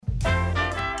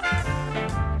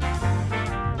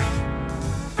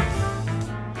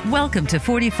Welcome to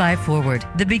 45 Forward,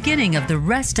 the beginning of the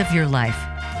rest of your life.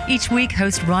 Each week,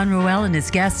 host Ron Roel and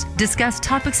his guests discuss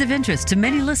topics of interest to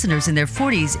many listeners in their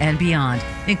 40s and beyond,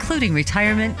 including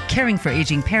retirement, caring for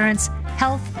aging parents,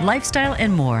 health, lifestyle,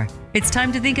 and more. It's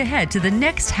time to think ahead to the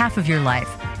next half of your life,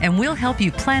 and we'll help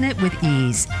you plan it with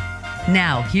ease.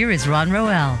 Now, here is Ron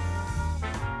Roel.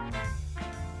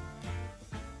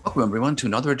 Welcome, everyone, to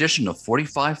another edition of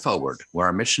 45 Forward, where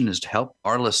our mission is to help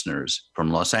our listeners from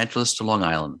Los Angeles to Long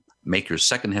Island make your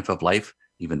second half of life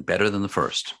even better than the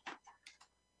first.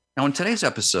 Now, in today's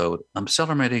episode, I'm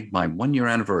celebrating my one-year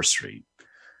anniversary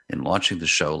in launching the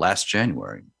show last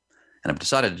January, and I've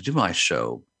decided to do my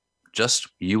show, just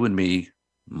you and me,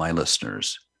 my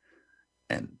listeners,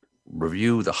 and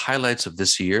review the highlights of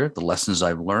this year, the lessons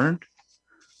I've learned,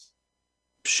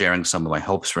 sharing some of my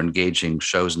hopes for engaging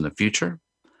shows in the future,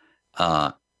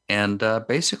 and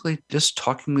basically just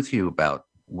talking with you about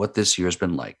what this year has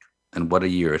been like and what a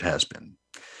year it has been.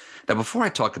 Now, before I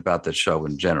talk about the show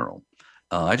in general,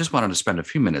 I just wanted to spend a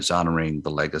few minutes honoring the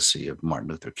legacy of Martin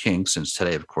Luther King, since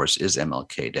today, of course, is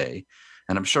MLK Day.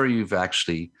 And I'm sure you've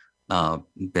actually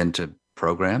been to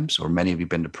programs, or many of you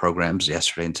been to programs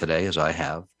yesterday and today, as I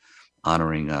have,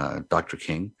 honoring Dr.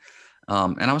 King.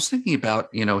 And I was thinking about,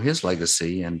 his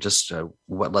legacy and just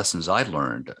what lessons I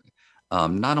learned.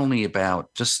 Not only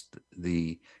about just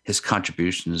his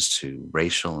contributions to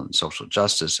racial and social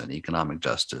justice and economic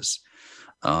justice,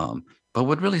 but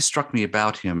what really struck me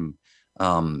about him,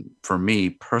 for me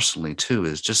personally too,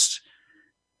 is just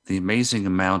the amazing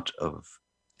amount of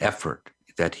effort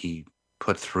that he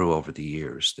put through over the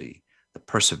years, the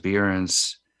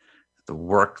perseverance, the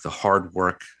work, the hard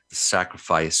work, the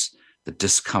sacrifice, the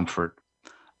discomfort,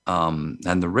 and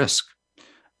the risk.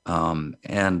 I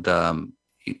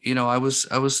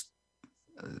was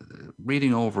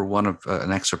reading over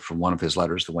an excerpt from one of his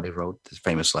letters, the one he wrote, his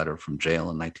famous letter from jail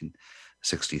in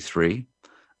 1963.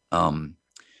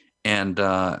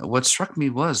 What struck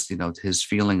me was, his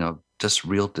feeling of just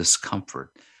real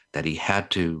discomfort that he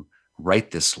had to write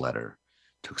this letter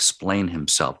to explain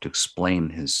himself, to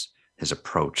explain his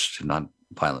approach to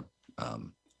nonviolent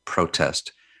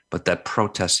protest, but that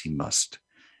protest he must.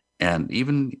 And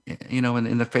even,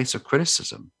 in the face of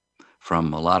criticism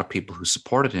from a lot of people who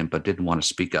supported him but didn't want to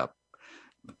speak up.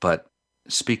 But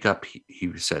speak up,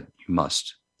 he said, you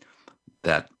must.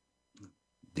 That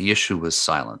the issue was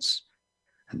silence,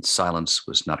 and silence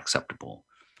was not acceptable.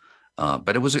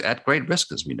 But it was at great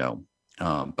risk, as we know.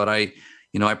 But I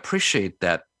appreciate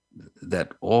that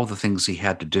all the things he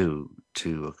had to do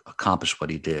to accomplish what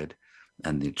he did,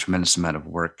 and the tremendous amount of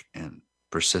work and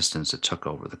persistence it took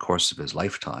over the course of his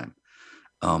lifetime.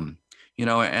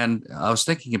 And I was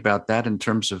thinking about that in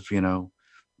terms of, the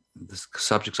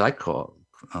subjects I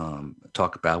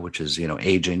talk about, which is,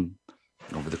 aging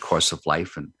over the course of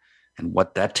life and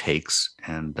what that takes.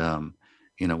 And,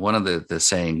 one of the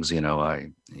sayings,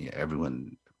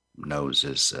 everyone knows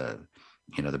is,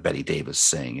 the Betty Davis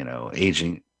saying,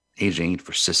 aging ain't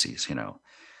for sissies,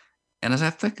 And as I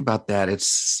think about that,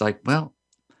 it's like, well,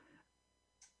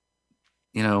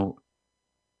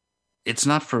 it's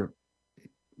not for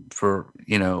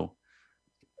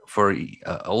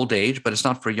old age, but it's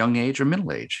not for young age or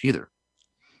middle age either.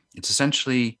 It's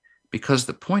essentially because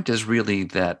the point is really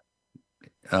that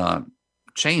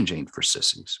change ain't for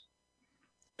sissies.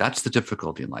 That's the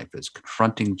difficulty in life, is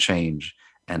confronting change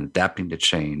and adapting to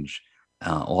change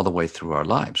all the way through our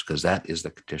lives, because that is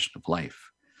the condition of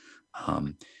life.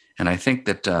 And I think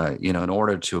that, in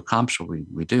order to accomplish what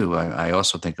we do, I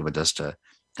also think of it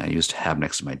I used to have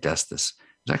next to my desk this.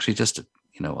 It's actually just a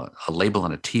label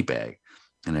on a tea bag,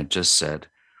 and it just said,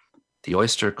 "The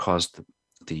oyster caused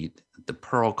the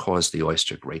pearl caused the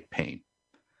oyster great pain."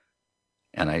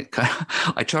 And I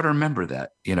I try to remember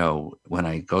that, when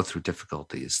I go through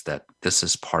difficulties, that this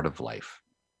is part of life.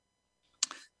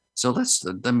 So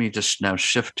let me just now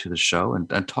shift to the show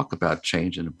and talk about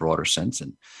change in a broader sense,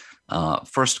 and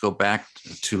first go back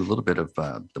to a little bit of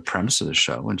the premise of the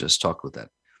show and just talk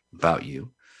about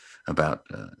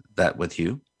that with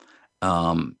you.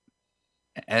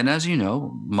 And as you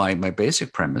know, my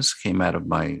basic premise came out of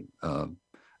my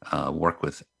work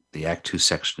with the Act Two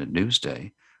section at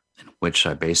Newsday, in which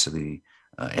I basically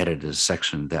edited a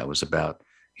section that was about,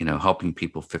 helping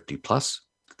people 50 plus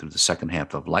through the second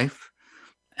half of life.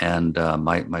 And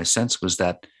my sense was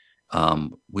that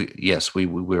we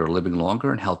were living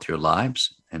longer and healthier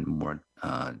lives and more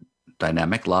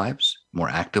dynamic lives, more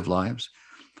active lives.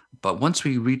 But once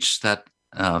we reached that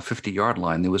 50-yard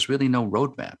line, there was really no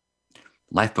roadmap.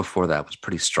 Life before that was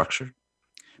pretty structured.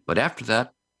 But after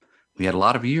that, we had a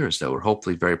lot of years that were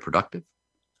hopefully very productive,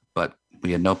 but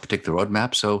we had no particular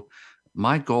roadmap. So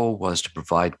my goal was to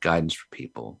provide guidance for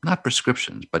people, not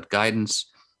prescriptions, but guidance,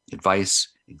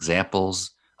 advice,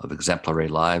 examples of exemplary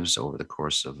lives over the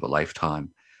course of a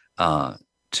lifetime, uh,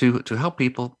 to help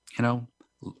people,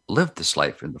 live this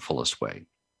life in the fullest way.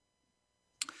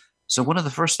 So one of the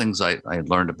first things I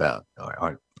learned about,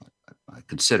 or I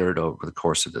considered over the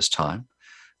course of this time,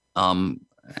 um,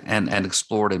 and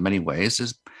explored in many ways,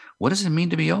 is what does it mean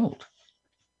to be old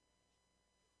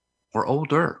or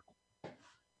older?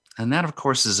 And that, of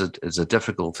course, is a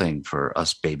difficult thing for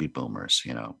us baby boomers,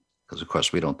 because of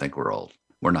course we don't think we're old.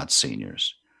 We're not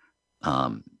seniors.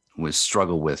 We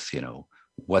struggle with,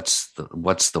 what's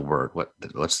the word,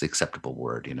 what's the acceptable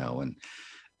word,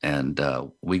 and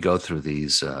we go through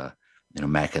these,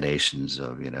 machinations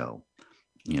of,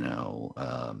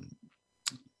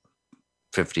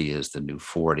 50 is the new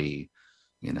 40,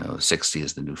 60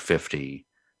 is the new 50.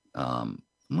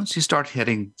 Once you start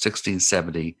hitting 60 and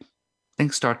 70,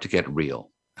 things start to get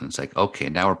real. And it's like, okay,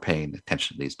 now we're paying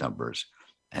attention to these numbers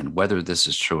and whether this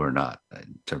is true or not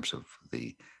in terms of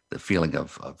the feeling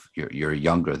of you're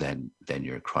younger than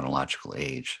your chronological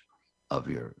age of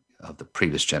the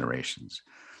previous generations.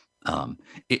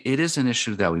 It is an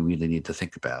issue that we really need to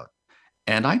think about.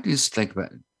 And I just think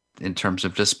about it in terms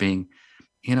of just being,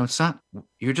 it's not,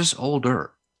 you're just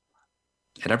older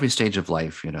at every stage of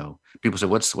life. People say,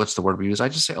 what's the word we use? I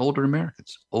just say older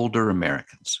Americans.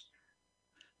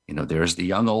 There's the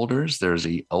young olders, there's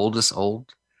the oldest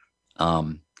old,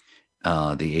 those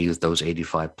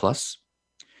 85 plus.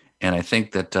 And I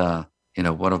think that,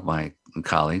 one of my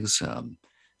colleagues,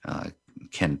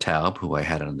 Ken Taub, who I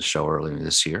had on the show earlier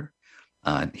this year,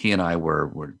 he and I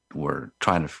were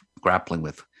trying to grappling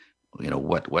with,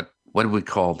 what do we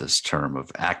call this term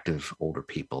of active older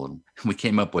people? And we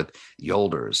came up with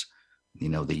yolders,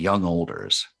 the young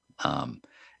olders.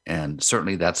 And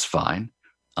certainly that's fine.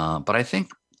 But I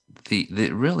think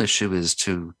the real issue is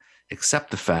to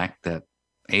accept the fact that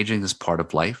aging is part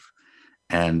of life.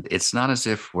 And it's not as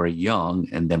if we're young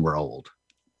and then we're old.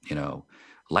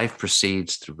 Life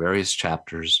proceeds through various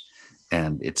chapters,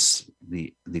 and it's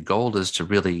the goal is to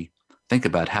really think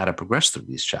about how to progress through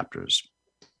these chapters.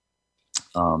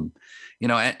 And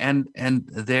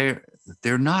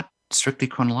they're not strictly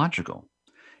chronological.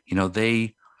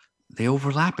 They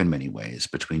overlap in many ways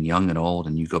between young and old,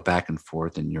 and you go back and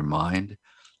forth in your mind.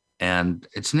 And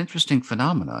it's an interesting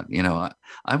phenomenon.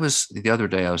 The other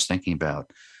day I was thinking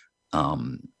about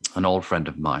an old friend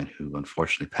of mine who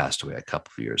unfortunately passed away a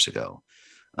couple of years ago.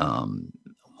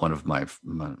 One of my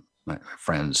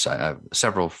friends, I have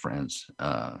several friends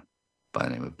by the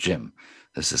name of Jim.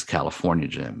 This is California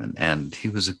Jim, and he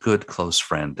was a good close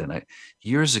friend. And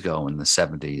years ago in the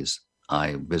 70s,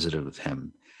 I visited with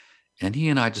him, and he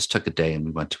and I just took a day and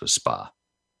we went to a spa.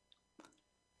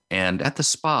 And at the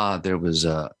spa, there was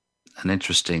an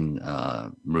interesting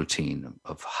routine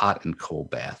of hot and cold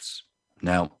baths.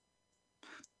 Now,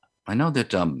 I know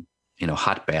that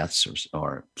hot baths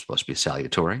are supposed to be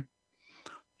salutary,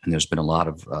 and there's been a lot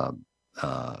of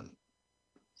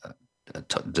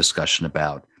discussion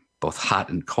about both hot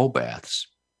and cold baths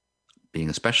being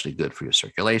especially good for your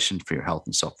circulation, for your health,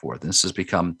 and so forth. And this has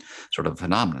become sort of a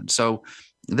phenomenon. So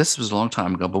this was a long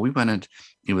time ago, but we went in.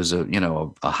 It was a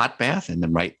hot bath, and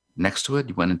then right next to it,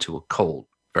 you went into a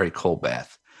very cold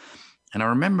bath. And I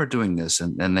remember doing this,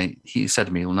 and he said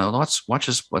to me, "Well, no,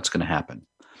 watch what's going to happen.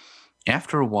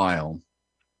 After a while,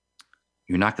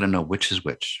 you're not going to know which is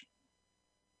which.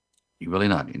 You're really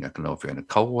not. You're not going to know if you're in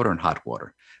cold water and hot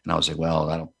water." And I was like, "Well,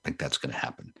 I don't think that's going to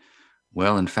happen."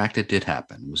 Well, in fact, it did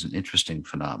happen. It was an interesting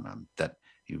phenomenon that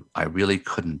I really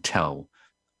couldn't tell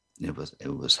it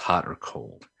was hot or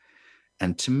cold.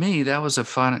 And to me, that was a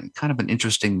fun, kind of an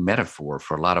interesting metaphor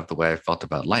for a lot of the way I felt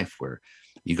about life, where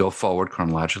you go forward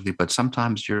chronologically, but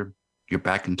sometimes you're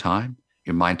back in time.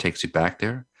 Your mind takes you back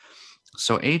there.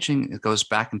 So aging, it goes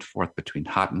back and forth between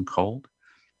hot and cold,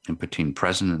 and between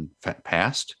present and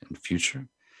past and future.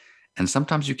 And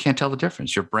sometimes you can't tell the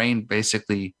difference. Your brain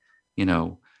basically,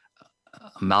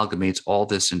 amalgamates all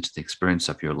this into the experience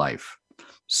of your life.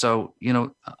 So,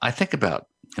 I think about,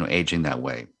 aging that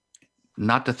way,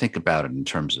 not to think about it in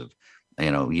terms of,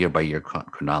 year by year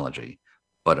chronology,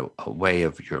 but a way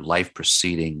of your life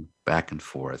proceeding back and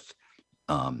forth.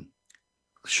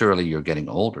 Surely you're getting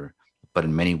older, but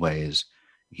in many ways,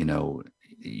 you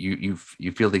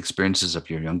feel the experiences of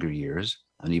your younger years,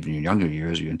 and even your younger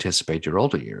years, you anticipate your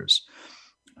older years.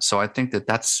 So I think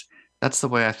that's the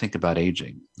way I think about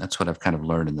aging. That's what I've kind of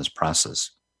learned in this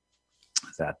process,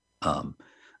 that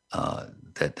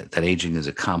that aging is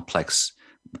a complex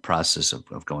process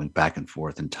of going back and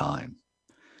forth in time.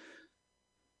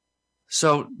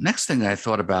 So next thing I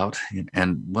thought about,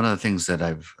 and one of the things that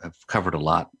I've covered a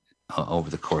lot over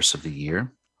the course of the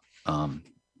year, um,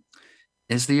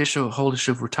 is the whole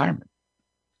issue of retirement.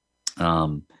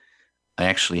 Um, I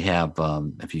actually have,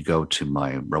 if you go to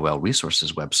my Roel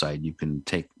Resources website, you can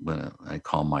take what I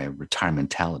call my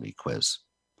retirementality quiz.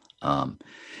 And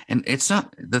it's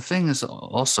not, the thing is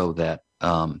also that,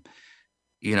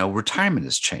 retirement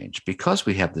has changed because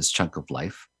we have this chunk of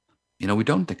life. We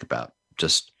don't think about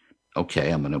just,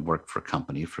 okay, I'm going to work for a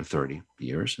company for 30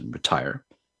 years and retire.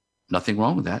 Nothing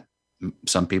wrong with that.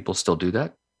 Some people still do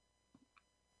that.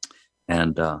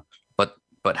 And,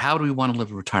 but how do we want to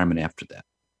live retirement after that?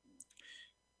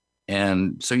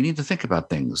 And so you need to think about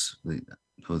things.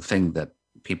 The thing that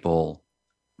people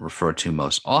refer to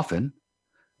most often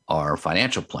are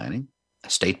financial planning,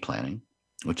 estate planning,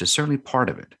 which is certainly part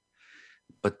of it.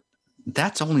 But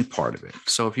that's only part of it.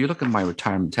 So if you look at my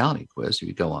retirementality quiz,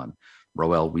 you go on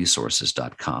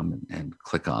roelresources.com and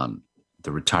click on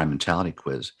the retirementality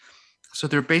quiz. So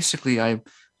they're basically, I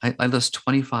list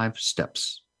 25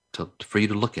 steps for you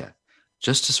to look at,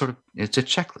 just to sort of, it's a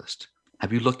checklist.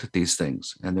 Have you looked at these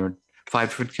things? And there are 5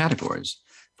 different categories: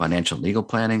 financial and legal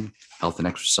planning, health and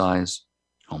exercise,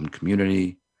 home and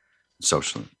community,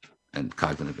 social and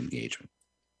cognitive engagement.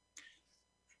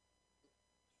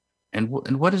 And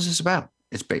what is this about?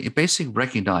 It's basically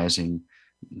recognizing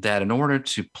that in order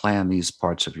to plan these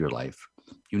parts of your life,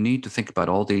 you need to think about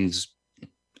all these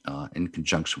in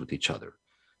conjunction with each other.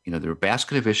 There are a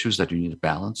basket of issues that you need to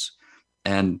balance,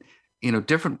 and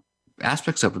different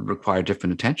aspects of it require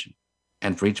different attention.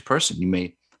 And for each person, you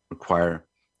may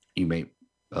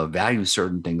value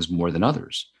certain things more than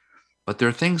others. But there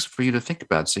are things for you to think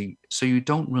about, so you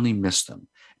don't really miss them,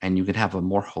 and you can have a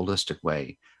more holistic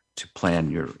way to plan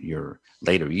your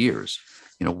later years.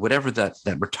 Whatever that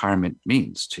retirement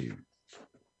means to you.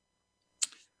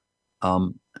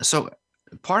 So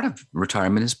part of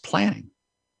retirement is planning.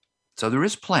 So there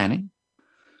is planning,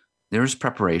 there is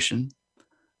preparation.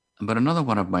 But another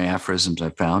one of my aphorisms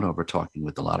I found over talking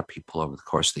with a lot of people over the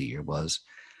course of the year was,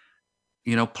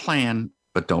 plan,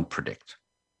 but don't predict,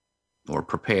 or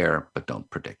prepare, but don't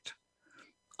predict.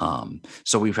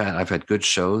 So I've had good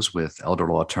shows with elder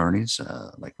law attorneys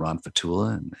like Ron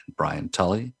Fatula and Brian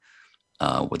Tully,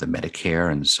 with a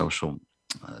Medicare and Social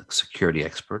Security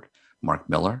expert, Mark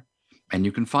Miller. And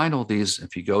you can find all these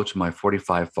if you go to my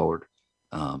 45 Forward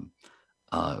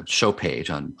show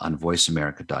page on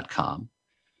voiceamerica.com,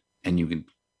 and you can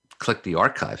click the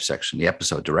archive section, the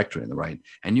episode directory on the right,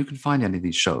 and you can find any of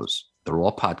these shows. They're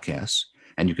all podcasts,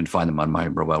 and you can find them on my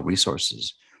Roel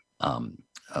Resources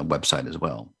website as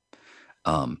well.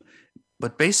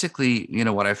 But basically,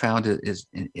 what I found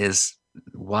is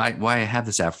why I have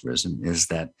this aphorism is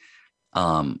that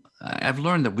I've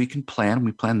learned that we plan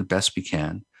the best we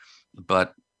can,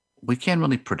 but we can't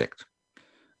really predict.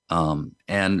 And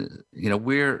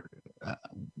we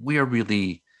are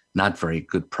really not very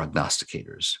good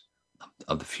prognosticators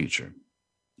of the future.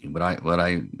 What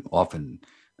I often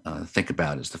think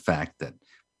about is the fact that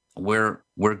we're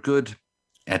good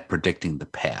at predicting the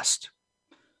past.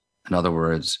 In other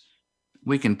words,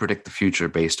 we can predict the future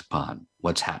based upon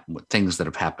what's happened, what things that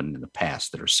have happened in the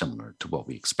past that are similar to what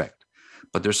we expect.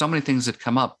 But there's so many things that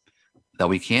come up that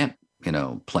we can't,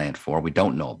 plan for, we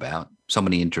don't know about. So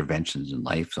many interventions in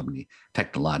life, so many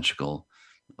technological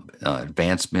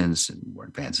advancements or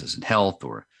advances in health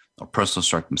or personal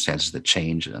circumstances that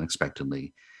change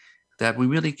unexpectedly, that we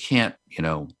really can't,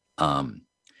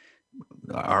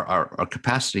 our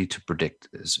capacity to predict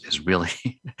is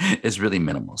really is really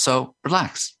minimal. So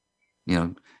relax,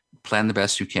 plan the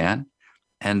best you can,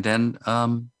 and then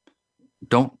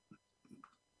don't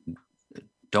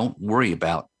worry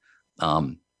about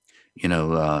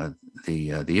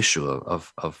the issue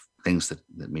of things that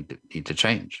need to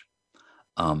change.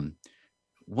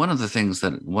 One of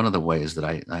the ways that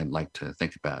I like to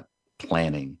think about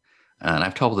planning, and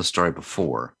I've told this story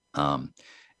before,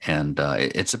 and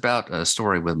it's about a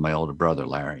story with my older brother,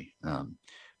 Larry,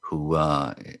 who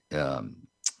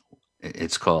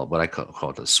it's called what I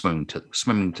call the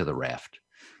swimming to the raft.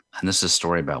 And this is a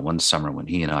story about one summer when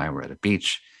he and I were at a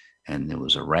beach, and there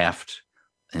was a raft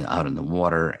out in the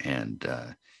water, and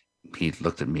he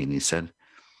looked at me and he said,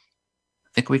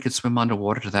 "Think we could swim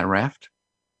underwater to that raft?"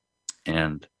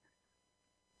 And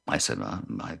I said,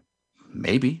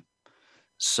 maybe.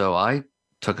 So I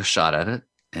took a shot at it,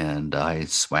 and I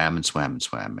swam and swam and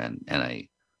swam, and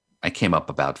I came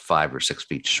up about 5 or 6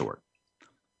 feet short.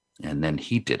 And then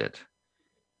he did it,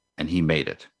 and he made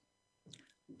it.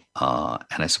 And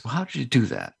I said, "Well, how did you do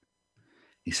that?"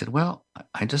 He said, "Well,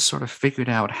 I just sort of figured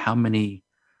out how many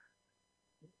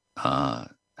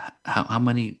how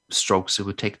many strokes it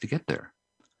would take to get there.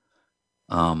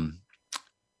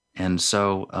 And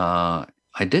so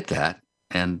I did that,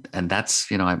 and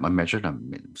that's, I measured. I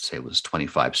say it was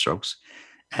 25 strokes,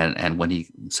 and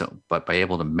but by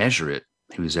able to measure it,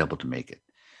 he was able to make it.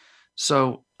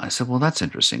 So I said, well, that's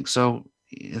interesting. So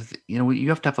you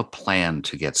have to have a plan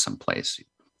to get someplace.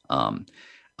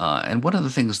 And one of the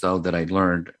things, though, that I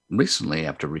learned recently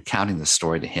after recounting the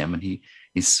story to him, and he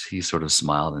sort of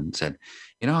smiled and said,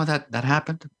 that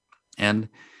happened. And,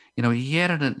 he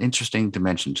added an interesting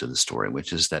dimension to the story,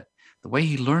 which is that the way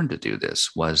he learned to do this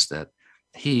was that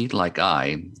he, like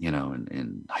I,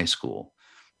 in high school,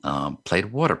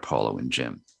 played water polo in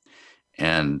gym.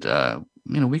 And,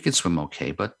 we could swim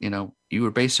okay, but, you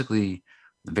were basically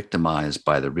victimized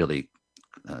by the really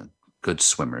good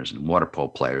swimmers and water polo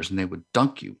players, and they would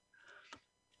dunk you.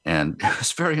 And it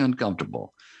was very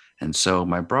uncomfortable. And so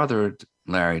my brother,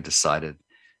 Larry, decided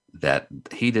that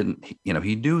he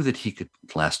knew that he could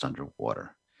last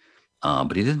underwater,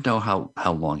 but he didn't know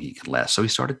how long he could last. So he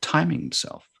started timing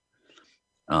himself.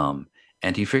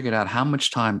 And he figured out how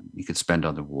much time he could spend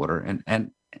underwater,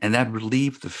 and that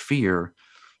relieved the fear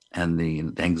and the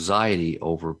anxiety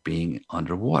over being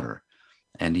underwater.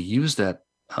 And he used that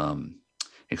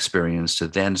experience to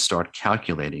then start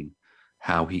calculating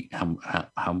how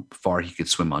far he could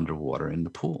swim underwater in the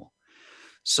pool.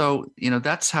 So,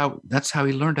 that's how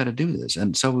he learned how to do this.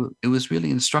 And so it was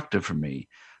really instructive for me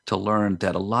to learn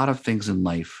that a lot of things in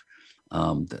life,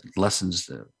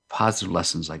 the positive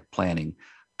lessons like planning,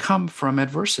 come from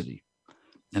adversity.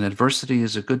 And adversity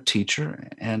is a good teacher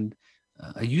and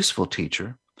a useful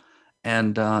teacher.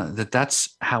 And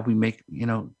that's how we make,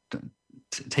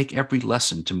 take every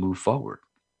lesson to move forward.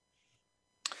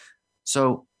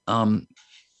 So I'm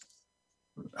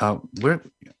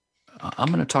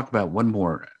going to talk about one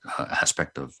more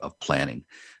aspect of planning,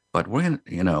 but we're going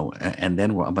to, and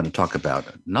then I'm going to talk about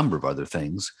a number of other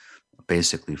things,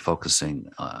 basically focusing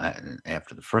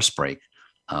after the first break.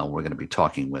 We're going to be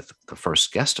talking with the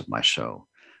first guest of my show,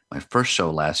 my first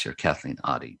show last year, Kathleen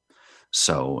Oddie.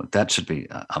 So that should be,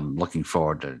 I'm looking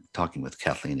forward to talking with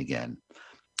Kathleen again.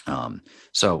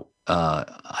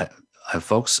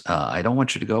 Folks, I don't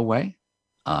want you to go away.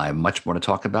 I have much more to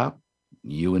talk about,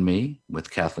 you and me, with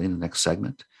Kathleen in the next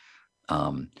segment.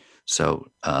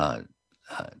 So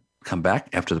come back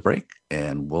after the break,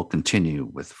 and we'll continue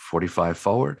with 45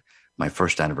 Forward, my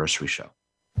first anniversary show.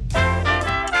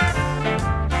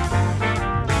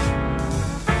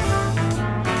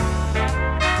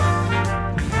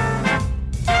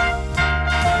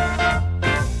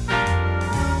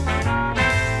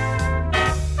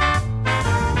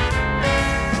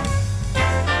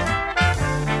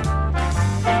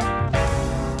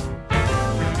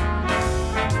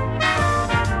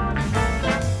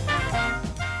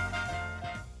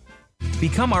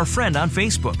 Become our friend on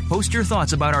Facebook. Post your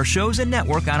thoughts about our shows and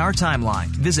network on our timeline.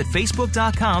 Visit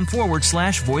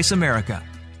Facebook.com/Voice America.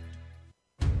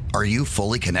 Are you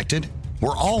fully connected?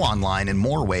 We're all online in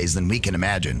more ways than we can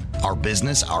imagine. Our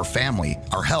business, our family,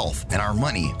 our health, and our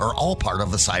money are all part of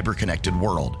the cyber-connected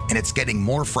world, and it's getting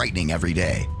more frightening every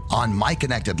day. On My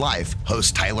Connected Life,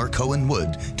 host Tyler Cohen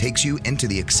Wood takes you into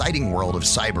the exciting world of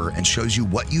cyber and shows you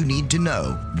what you need to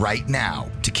know right now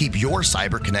to keep your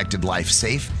cyber-connected life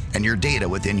safe and your data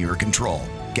within your control.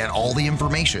 Get all the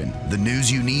information, the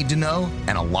news you need to know,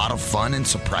 and a lot of fun and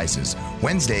surprises.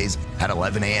 Wednesdays at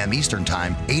 11 a.m. Eastern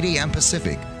Time, 8 a.m.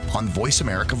 Pacific on Voice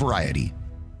America Variety.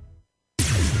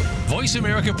 Voice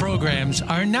America programs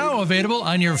are now available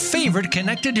on your favorite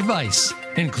connected device,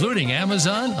 including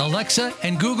Amazon, Alexa,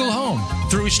 and Google Home.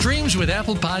 Through streams with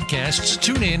Apple Podcasts,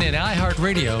 TuneIn, and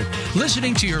iHeartRadio,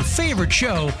 listening to your favorite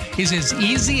show is as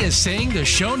easy as saying the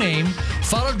show name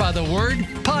followed by the word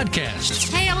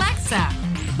podcast. Hey, Alexa,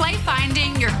 play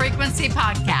Finding Your Frequency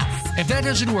podcast. If that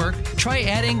doesn't work, try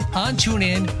adding on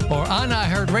TuneIn or on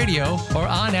iHeartRadio or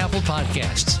on Apple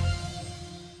Podcasts.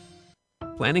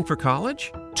 Planning for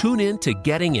college? Tune in to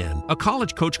Getting In, a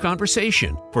college coach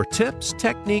conversation for tips,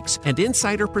 techniques, and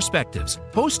insider perspectives.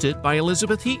 Hosted by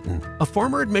Elizabeth Heaton, a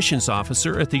former admissions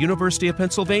officer at the University of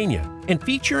Pennsylvania, and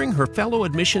featuring her fellow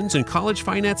admissions and college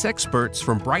finance experts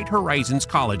from Bright Horizons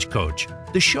College Coach.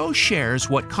 The show shares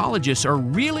what colleges are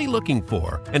really looking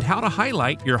for and how to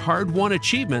highlight your hard-won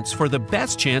achievements for the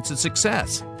best chance at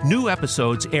success. New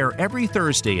episodes air every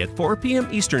Thursday at 4 p.m.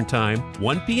 Eastern Time,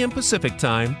 1 p.m. Pacific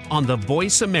Time on the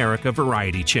Voice America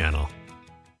Variety Channel.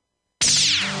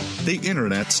 The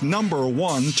Internet's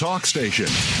 #1 talk station.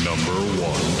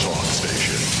 #1 talk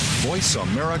station.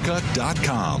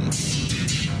 VoiceAmerica.com.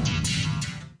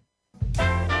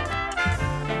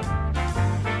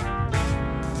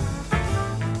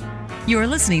 You are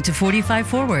listening to 45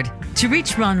 Forward. To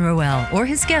reach Ron Roel or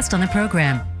his guest on the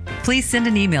program, please send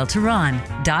an email to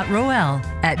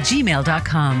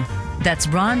ron.roel@gmail.com. That's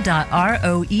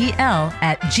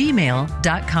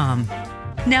ron.roel@gmail.com.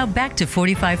 Now back to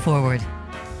 45 Forward.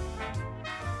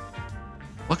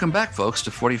 Welcome back, folks,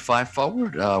 to 45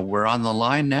 Forward. We're on the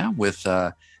line now with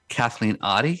Kathleen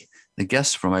Oddie, the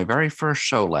guest from my very first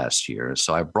show last year.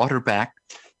 So I brought her back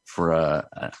for an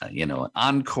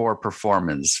encore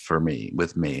performance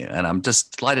with me, and I'm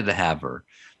just delighted to have her.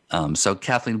 So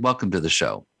Kathleen, welcome to the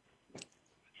show.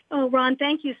 Oh, Ron,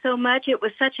 thank you so much. It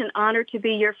was such an honor to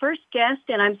be your first guest,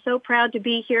 and I'm so proud to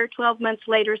be here 12 months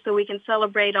later so we can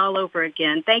celebrate all over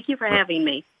again. Thank you for having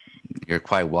me. You're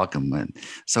quite welcome. And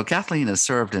so Kathleen has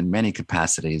served in many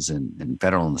capacities in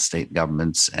federal and state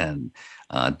governments and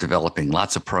developing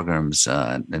lots of programs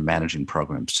and managing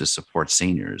programs to support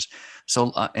seniors.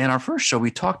 So in our first show,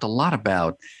 we talked a lot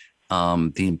about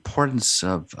the importance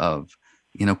of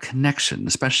connection,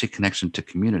 especially connection to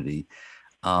community.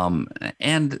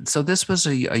 And so this was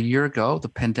a year ago. The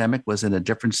pandemic was in a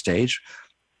different stage.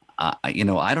 I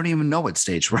don't even know what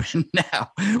stage we're in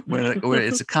now. Where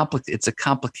it's a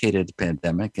complicated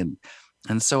pandemic, and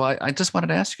so I just wanted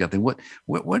to ask you, Kathleen,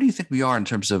 where do you think we are in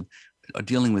terms of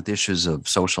dealing with issues of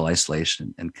social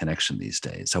isolation and connection these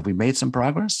days? Have we made some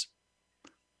progress?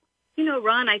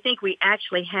 Ron, I think we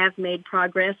actually have made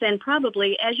progress, and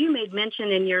probably, as you made mention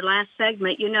in your last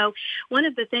segment, one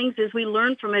of the things is we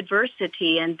learn from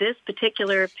adversity, and this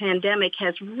particular pandemic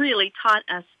has really taught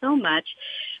us so much.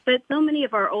 But so many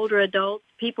of our older adults,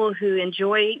 people who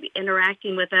enjoy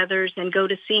interacting with others and go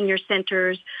to senior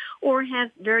centers or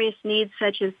have various needs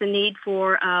such as the need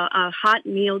for a hot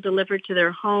meal delivered to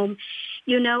their home,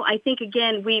 I think,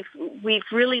 again, we've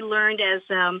really learned as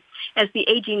the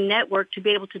Aging Network to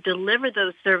be able to deliver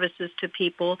those services to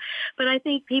people. But I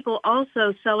think people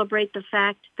also celebrate the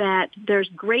fact that there's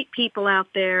great people out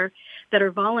there that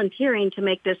are volunteering to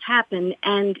make this happen.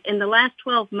 And in the last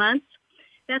 12 months,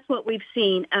 that's what we've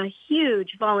seen, a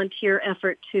huge volunteer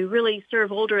effort to really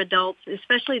serve older adults,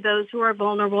 especially those who are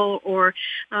vulnerable or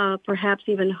perhaps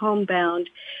even homebound.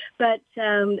 But,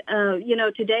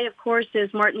 today, of course,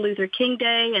 is Martin Luther King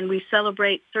Day, and we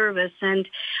celebrate service. And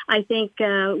I think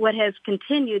what has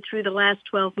continued through the last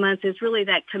 12 months is really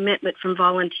that commitment from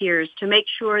volunteers to make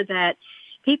sure that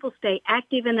people stay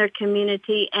active in their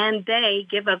community and they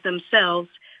give of themselves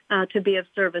to be of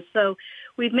service. So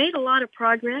we've made a lot of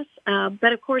progress,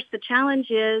 but of course the challenge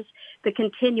is the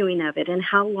continuing of it and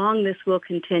how long this will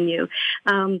continue.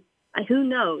 Who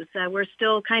knows? We're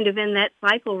still kind of in that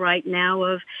cycle right now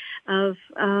of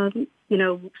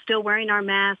still wearing our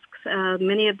masks.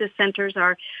 Many of the centers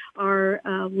are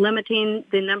limiting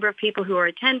the number of people who are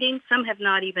attending. Some have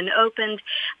not even opened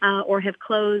or have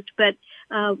closed, but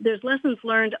there's lessons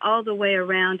learned all the way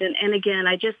around. And again,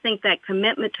 I just think that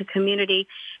commitment to community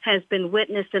has been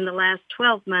witnessed in the last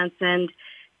 12 months. And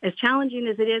as challenging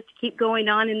as it is to keep going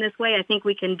on in this way, I think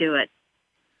we can do it.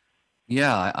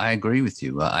 Yeah, I agree with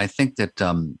you. I think that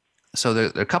so there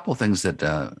are a couple of things that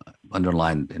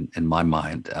underlined in my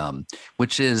mind,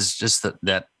 which is just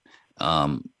that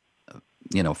for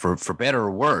better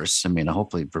or worse,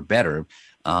 hopefully for better,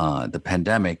 the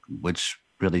pandemic, which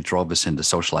really drove us into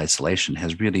social isolation,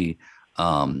 has really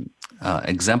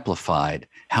exemplified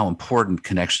how important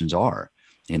connections are.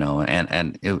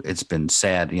 It's been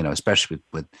sad, especially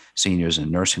with seniors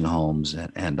in nursing homes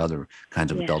and other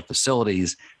kinds of adult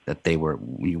facilities, that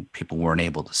people weren't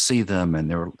able to see them, and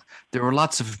there were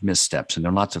lots of missteps, and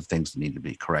there are lots of things that need to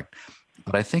be correct.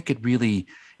 But I think it really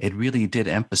did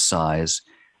emphasize,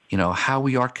 how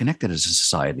we are connected as a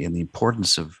society and the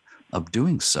importance of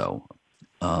doing so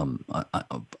on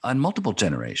multiple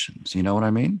generations. You know what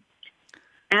I mean?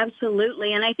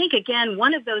 Absolutely. And I think, again,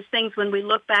 one of those things when we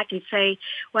look back and say,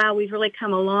 wow, we've really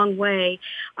come a long way,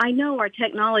 I know our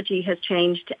technology has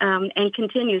changed and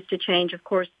continues to change, of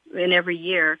course, in every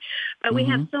year. But we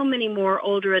have so many more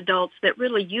older adults that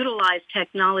really utilize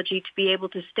technology to be able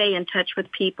to stay in touch with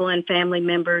people and family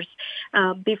members.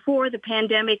 Before the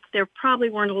pandemic, there probably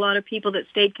weren't a lot of people that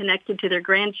stayed connected to their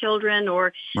grandchildren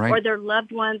or their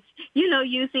loved ones,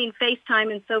 using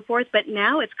FaceTime and so forth. But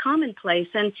now it's commonplace.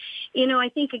 And, I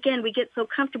think, again, we get so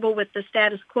comfortable with the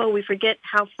status quo, we forget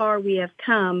how far we have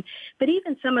come. But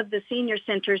even some of the senior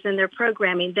centers and their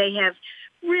programming, they have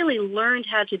really learned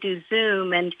how to do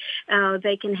Zoom, and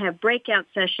they can have breakout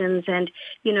sessions and,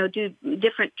 do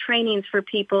different trainings for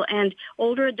people, and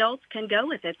older adults can go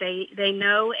with it. They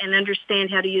know and understand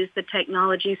how to use the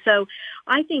technology. So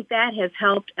I think that has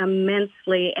helped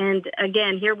immensely. And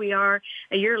again, here we are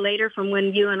a year later from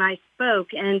when you and I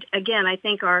spoke. And again, I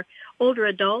think our older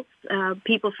adults,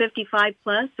 people 55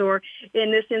 plus, or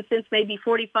in this instance, maybe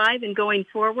 45 and going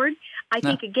forward. I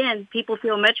think, again, people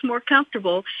feel much more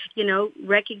comfortable,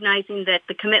 recognizing that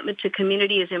the commitment to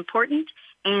community is important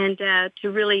and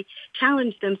to really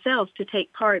challenge themselves to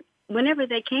take part whenever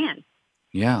they can.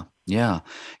 Yeah.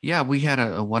 We had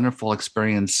a wonderful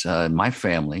experience in my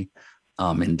family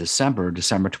in December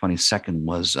 22nd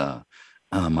was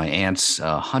my aunt's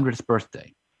 100th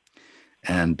birthday.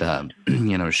 And,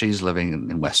 she's living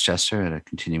in Westchester at a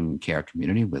continuing care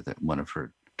community with one of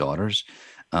her daughters.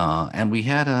 And we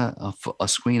had a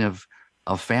screen of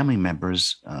family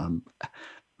members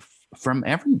from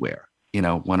everywhere.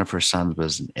 One of her sons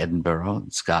was in Edinburgh,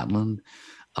 Scotland.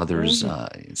 Others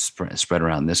spread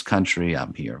around this country.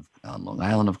 I'm here on Long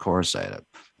Island, of course. I had a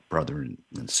brother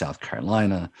in South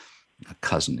Carolina, a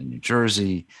cousin in New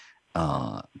Jersey,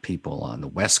 people on the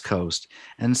West Coast.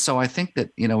 And so I think that,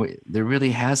 there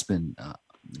really has been,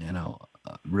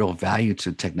 real value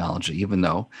to technology, even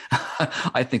though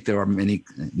I think there are many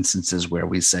instances where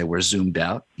we say we're zoomed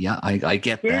out. Yeah, I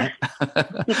get that.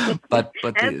 but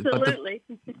Absolutely.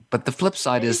 But the flip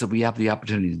side is that we have the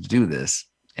opportunity to do this.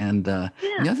 And the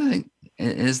other thing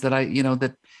is that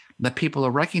that people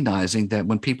are recognizing that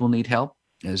when people need help,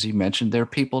 as you mentioned, there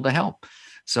are people to help.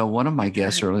 So one of my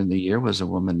guests early in the year was a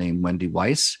woman named Wendy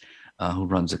Weiss, who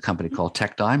runs a company called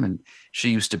TechDime. And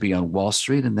she used to be on Wall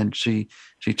Street, and then she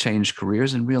changed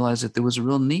careers and realized that there was a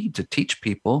real need to teach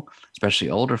people, especially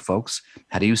older folks,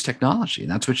 how to use technology.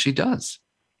 And that's what she does.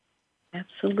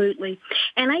 Absolutely.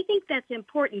 And I think that's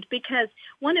important because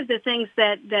one of the things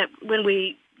that when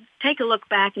we take a look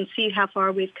back and see how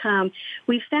far we've come,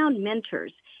 we've found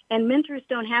mentors. And mentors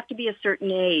don't have to be a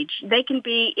certain age. They can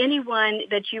be anyone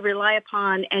that you rely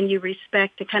upon and you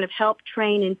respect to kind of help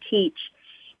train and teach.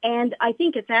 And I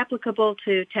think it's applicable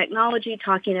to technology,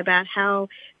 talking about how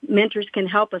mentors can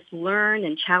help us learn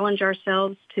and challenge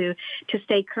ourselves to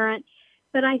stay current.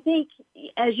 But I think,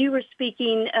 as you were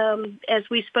speaking, as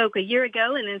we spoke a year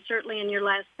ago, and then certainly in your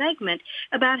last segment,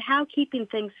 about how keeping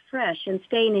things fresh and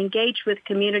staying engaged with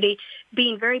community,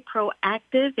 being very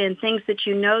proactive in things that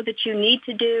you know that you need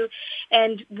to do,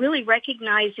 and really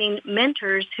recognizing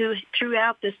mentors who,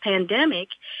 throughout this pandemic,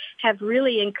 have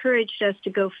really encouraged us to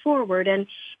go forward. And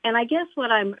I guess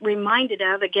what I'm reminded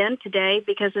of again today,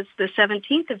 because it's the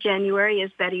 17th of January,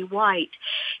 is Betty White,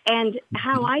 and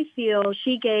how I feel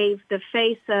she gave the face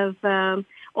of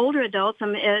older adults,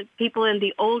 people in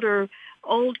the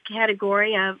old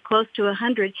category, close to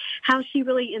 100, how she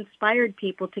really inspired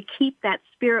people to keep that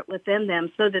spirit within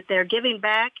them so that they're giving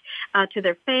back to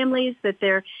their families, that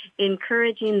they're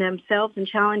encouraging themselves and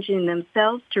challenging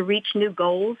themselves to reach new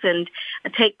goals and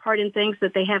take part in things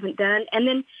that they haven't done, and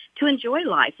then to enjoy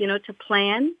life, to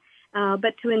plan,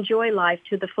 but to enjoy life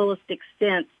to the fullest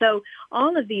extent. So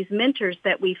all of these mentors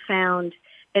that we found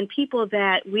and people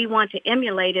that we want to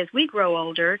emulate as we grow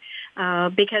older,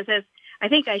 because as I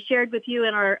think I shared with you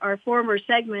in our former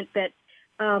segment that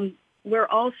we're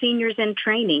all seniors in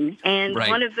training. And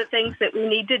one of the things that we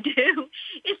need to do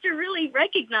is to really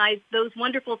recognize those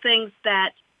wonderful things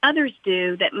that others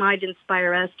do that might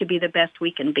inspire us to be the best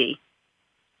we can be.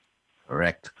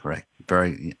 Correct.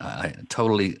 I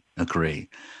totally agree.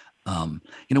 One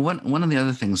of the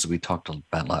other things that we talked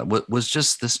about a lot was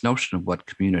just this notion of what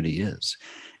community is.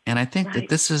 And I think that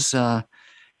this is, an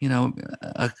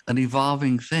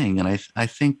evolving thing. And I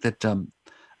think that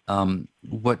one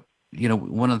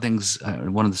of the things,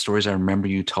 one of the stories I remember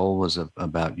you told was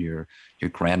about your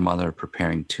grandmother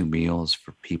preparing 2 meals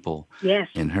for people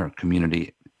in her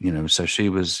community. So she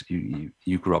was,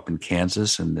 you grew up in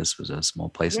Kansas, and this was a small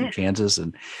place in Kansas.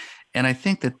 And I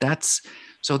think that's,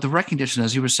 so the recognition,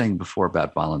 as you were saying before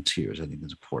about volunteers, I think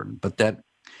is important, but that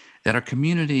our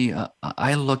community,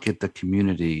 I look at the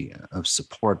community of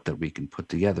support that we can put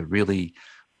together really,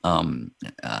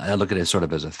 I look at it sort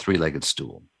of as a 3-legged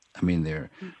stool. I mean,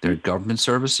 there are government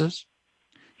services,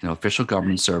 official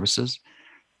government services.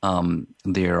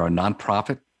 There are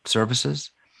nonprofit services,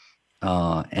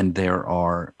 and there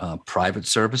are private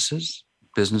services,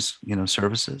 business,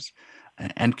 services,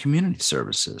 and community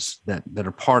services that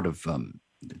are part of,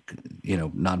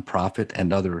 nonprofit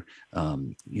and other,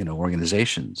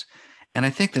 organizations. And I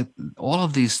think that all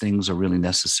of these things are really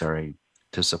necessary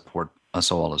to support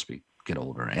us all as we get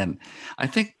older. And I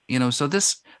think, so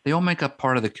they all make up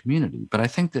part of the community. But I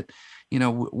think that,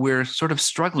 we're sort of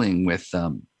struggling with,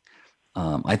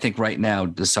 I think right now,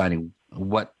 deciding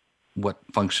what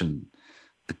function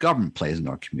the government plays in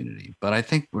our community. But I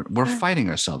think we're fighting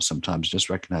ourselves sometimes,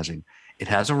 just recognizing it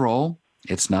has a role.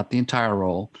 It's not the entire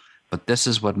role, but this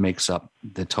is what makes up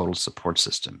the total support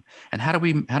system. And how do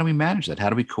we manage that? How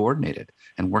do we coordinate it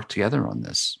and work together on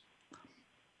this?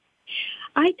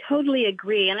 I totally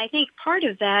agree. And I think part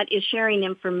of that is sharing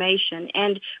information.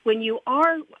 And when you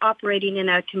are operating in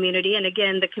a community, and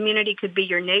again, the community could be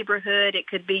your neighborhood, it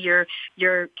could be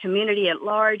your community at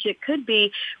large, it could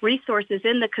be resources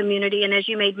in the community. And as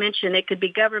you made mention, it could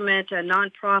be government,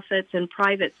 nonprofits, and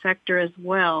private sector as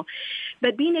well.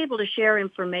 But being able to share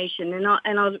information,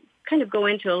 and I'll kind of go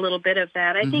into a little bit of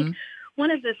that. I think one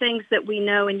of the things that we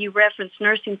know, and you referenced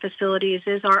nursing facilities,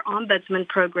 is our ombudsman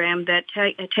program that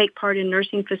take part in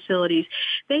nursing facilities.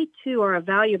 They, too, are a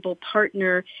valuable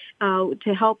partner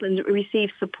to help and receive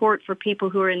support for people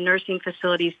who are in nursing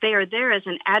facilities. They are there as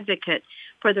an advocate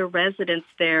for the residents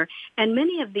there. And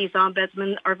many of these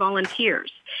ombudsmen are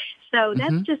volunteers. So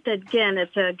that's just, again,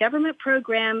 it's a government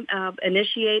program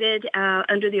initiated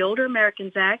under the Older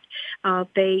Americans Act.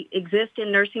 They exist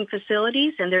in nursing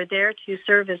facilities, and they're there to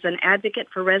serve as an advocate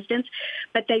for residents.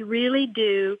 But they really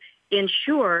do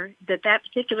ensure that that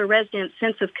particular resident's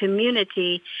sense of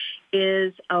community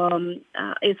is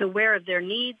aware of their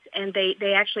needs, and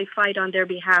they actually fight on their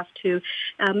behalf to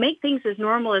make things as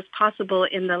normal as possible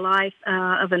in the life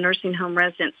of a nursing home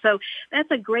resident. So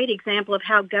that's a great example of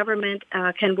how government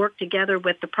can work together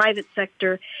with the private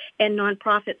sector and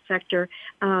nonprofit sector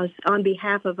on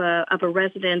behalf of a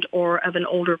resident or of an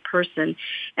older person.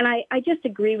 And I just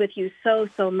agree with you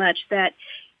so much that,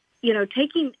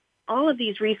 taking all of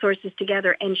these resources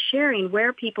together and sharing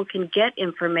where people can get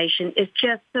information is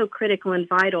just so critical and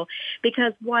vital,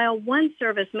 because while one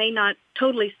service may not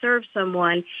totally serve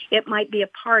someone, it might be a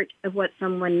part of what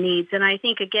someone needs. And I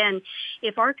think, again,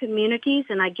 if our communities,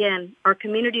 and again, our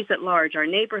communities at large, our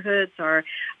neighborhoods, our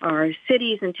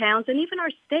cities and towns, and even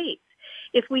our states,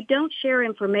 if we don't share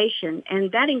information,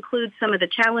 and that includes some of the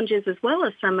challenges as well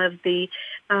as some of the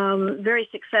very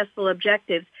successful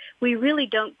objectives, we really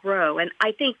don't grow. And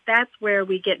I think that's where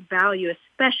we get value,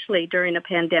 especially during a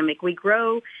pandemic. We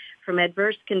grow from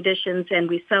adverse conditions, and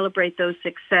we celebrate those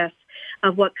success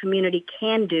of what community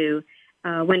can do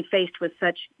when faced with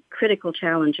such critical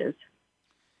challenges.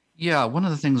 Yeah, one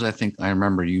of the things I think I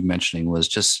remember you mentioning was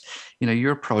just,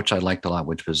 your approach I liked a lot,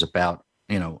 which was about,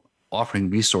 offering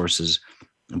resources,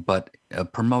 but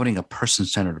promoting a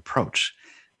person-centered approach,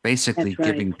 basically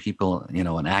giving people,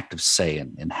 an active say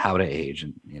in how to age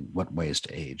and in what ways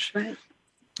to age. Right.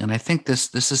 And I think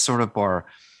this is sort of our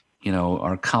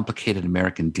complicated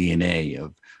American DNA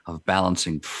of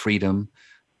balancing freedom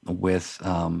with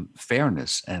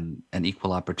fairness and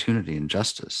equal opportunity and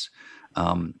justice.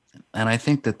 And I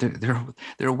think that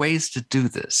there are ways to do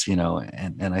this,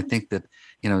 and I think that,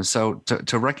 so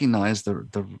to recognize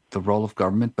the role of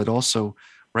government, but also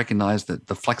recognize that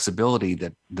the flexibility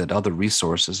that other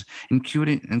resources,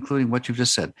 including what you've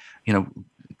just said,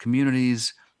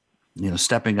 communities,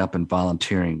 stepping up and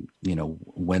volunteering,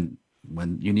 when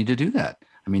you need to do that.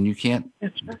 I mean, you can't,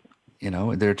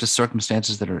 there are just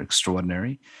circumstances that are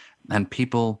extraordinary, and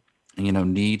people,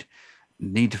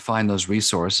 need to find those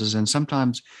resources. And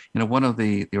sometimes, one of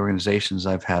the organizations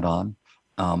I've had on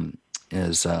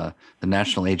is the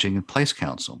National Aging in Place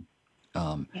Council.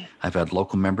 I've had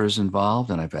local members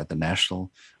involved, and I've had the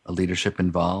national leadership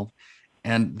involved.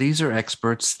 And these are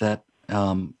experts that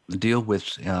deal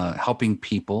with helping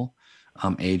people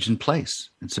age in place.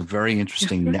 It's a very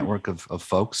interesting network of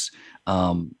folks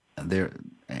there.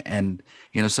 And,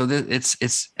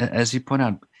 it's as you point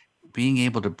out, being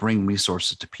able to bring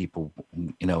resources to people,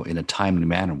 in a timely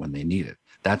manner when they need it.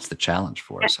 That's the challenge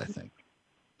for us, I think.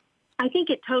 I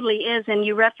think it totally is. And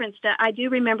you referenced, I do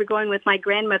remember going with my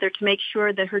grandmother to make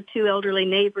sure that her two elderly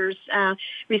neighbors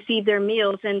received their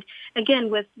meals. And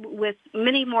again, with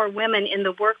many more women in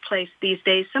the workplace these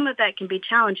days, some of that can be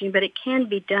challenging, but it can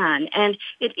be done. And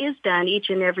it is done each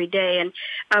and every day.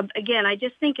 And again, I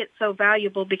just think it's so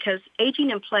valuable because aging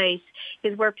in place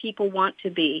is where people want to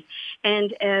be.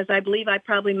 And as I believe I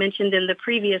probably mentioned in the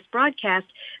previous broadcast,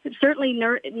 certainly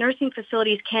nursing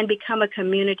facilities can become a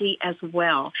community as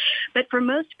well. But for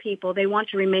most people, they want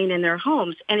to remain in their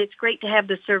homes, and it's great to have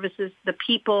the services, the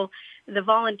people, the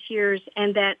volunteers,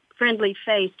 and that friendly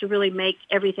face to really make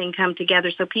everything come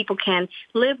together so people can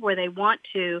live where they want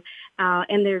to,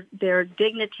 and their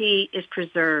dignity is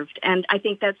preserved. And I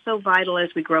think that's so vital as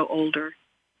we grow older.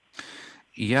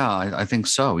 Yeah, I think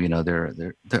so.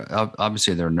 There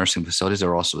obviously there are nursing facilities. There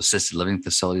are also assisted living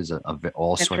facilities of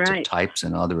all sorts of types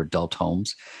and other adult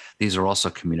homes. These are also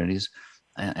communities.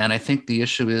 And I think the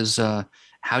issue is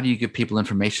how do you give people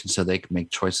information so they can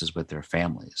make choices with their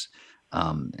families?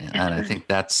 And I think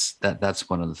that's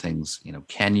one of the things,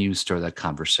 can you stir that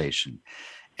conversation?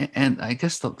 And I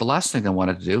guess the last thing I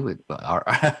wanted to do,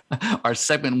 our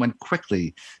segment went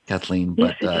quickly, Kathleen,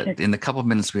 but in the couple of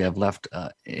minutes we have left,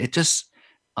 it just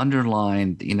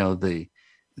underlined,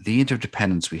 the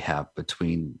interdependence we have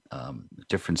between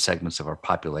different segments of our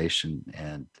population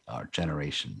and our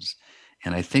generations.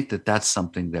 And I think that that's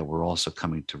something that we're also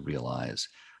coming to realize.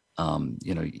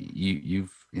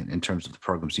 You've, in terms of the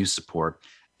programs you support,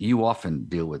 you often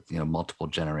deal with, multiple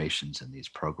generations in these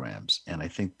programs. And I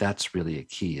think that's really a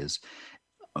key, is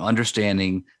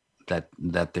understanding that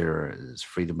there is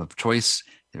freedom of choice,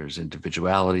 there's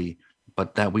individuality,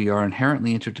 but that we are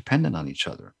inherently interdependent on each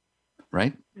other,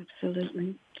 right?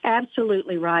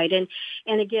 Absolutely right. And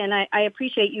again, I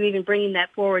appreciate you even bringing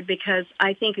that forward, because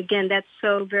I think, again, that's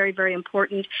so very, very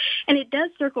important. And it does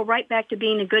circle right back to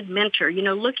being a good mentor,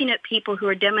 looking at people who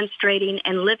are demonstrating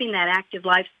and living that active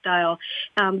lifestyle,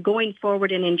 going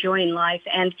forward and enjoying life,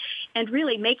 and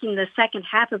really making the second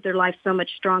half of their life so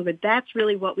much stronger. That's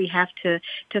really what we have to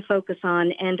focus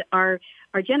on. And our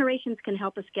generations can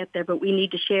help us get there, but we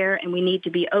need to share, and we need to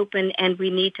be open, and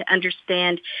we need to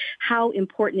understand how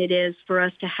important it is for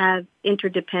us to have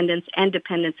interdependence and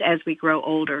dependence as we grow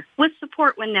older, with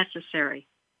support when necessary.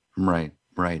 Right.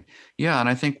 Yeah, and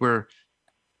I think we're,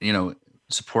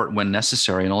 support when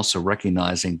necessary, and also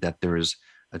recognizing that there is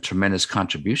a tremendous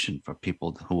contribution for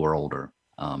people who are older.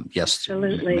 Yes,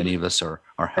 absolutely. Many of us are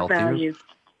healthier. The value.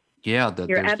 Yeah,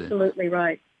 you're absolutely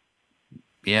right.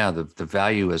 Yeah, the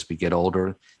value as we get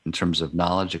older in terms of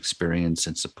knowledge, experience,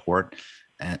 and support.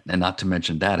 And not to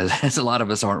mention that, as a lot of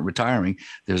us aren't retiring,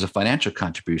 there's a financial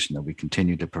contribution that we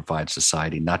continue to provide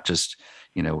society, not just,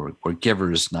 we're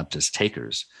givers, not just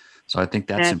takers. So I think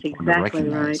that's important exactly to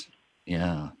recognize. Right.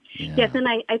 Yeah. Yes, and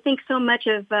I think so much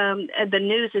of the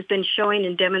news has been showing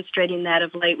and demonstrating that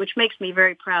of late, which makes me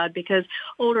very proud, because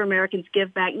older Americans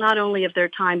give back not only of their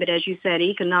time, but as you said,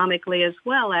 economically, as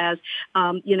well as,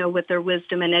 with their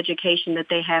wisdom and education that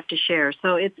they have to share.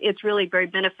 So it's really very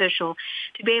beneficial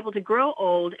to be able to grow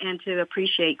old and to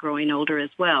appreciate growing older as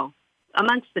well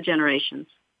amongst the generations.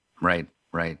 Right.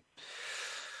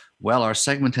 Well, our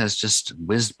segment has just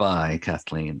whizzed by,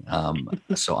 Kathleen.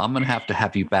 So I'm going to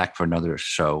have you back for another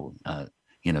show,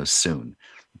 soon.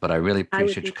 But I really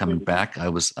appreciate you coming back. I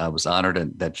was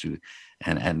honored that you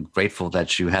and grateful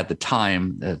that you had the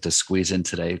time to squeeze in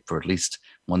today for at least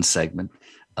one segment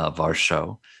of our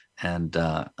show. And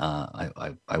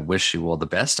I wish you all the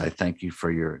best. I thank you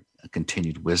for your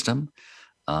continued wisdom,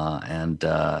 and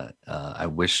I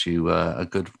wish you a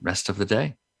good rest of the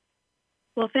day.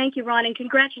 Well, thank you, Ron, and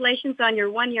congratulations on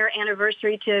your 1-year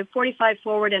anniversary to 45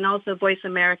 Forward and also Voice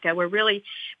America. We're really,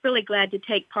 really glad to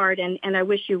take part, and I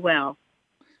wish you well.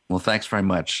 Well, thanks very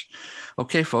much.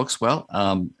 Okay, folks. Well,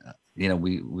 I've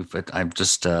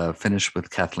just finished with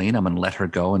Kathleen. I'm going to let her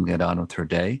go and get on with her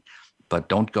day, but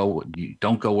don't go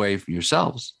away for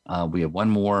yourselves. We have one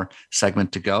more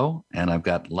segment to go, and I've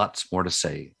got lots more to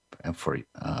say for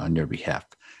on your behalf.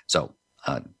 So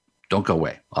don't go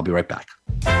away. I'll be right back.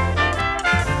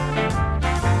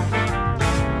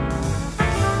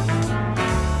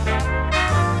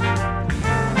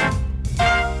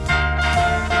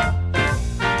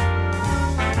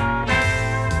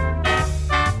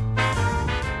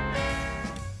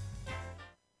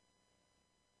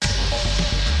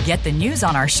 Get the news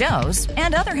on our shows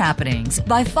and other happenings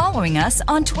by following us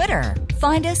on Twitter.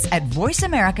 Find us at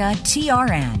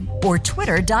VoiceAmericaTRN or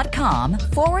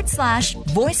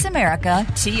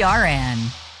twitter.com/VoiceAmericaTRN.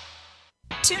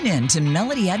 Tune in to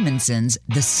Melody Edmondson's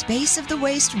The Space of the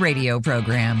Waist radio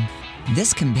program.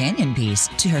 This companion piece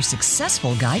to her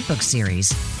successful guidebook series,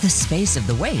 The Space of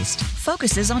the Waist,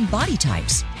 focuses on body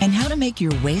types and how to make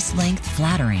your waist length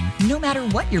flattering, no matter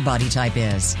what your body type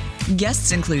is.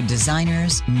 Guests include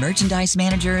designers, merchandise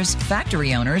managers,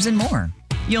 factory owners, and more.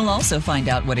 You'll also find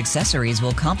out what accessories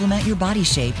will complement your body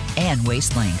shape and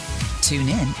waist length. Tune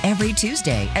in every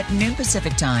Tuesday at noon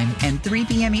Pacific Time and 3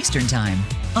 p.m. Eastern Time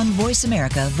on Voice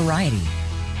America Variety.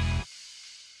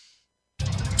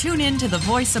 Tune in to the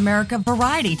Voice America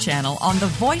Variety channel on the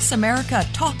Voice America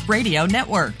Talk Radio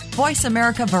Network. Voice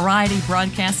America Variety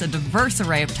broadcasts a diverse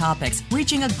array of topics,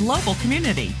 reaching a global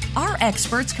community. Our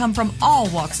experts come from all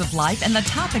walks of life, and the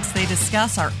topics they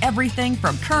discuss are everything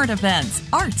from current events,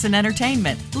 arts and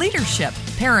entertainment, leadership,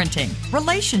 parenting,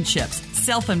 relationships,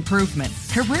 self-improvement,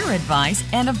 career advice,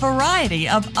 and a variety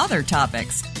of other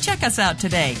topics. Check us out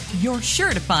today. You're sure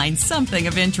to find something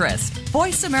of interest.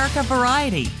 Voice America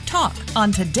Variety. Talk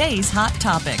on today's hot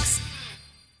topics.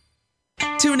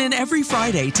 Tune in every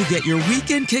Friday to get your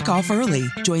weekend kickoff early.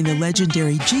 Join the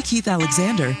legendary G. Keith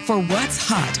Alexander for What's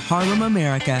Hot Harlem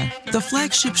America. The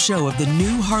flagship show of the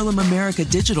new Harlem America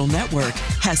Digital Network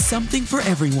has something for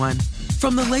everyone.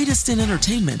 From the latest in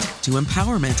entertainment to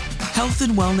empowerment, health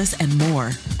and wellness, and more,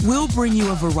 we'll bring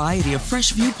you a variety of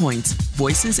fresh viewpoints,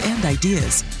 voices, and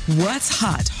ideas. What's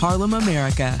Hot Harlem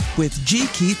America with G.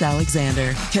 Keith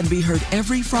Alexander can be heard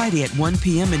every Friday at 1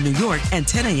 p.m. in New York and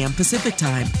 10 a.m. Pacific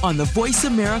Time on the Voice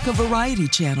America Variety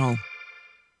Channel.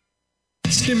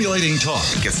 Stimulating talk.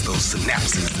 It gets those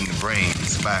synapses in the brain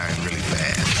firing really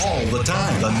fast. All the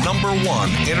time. The number one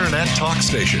internet talk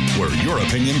station where your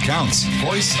opinion counts.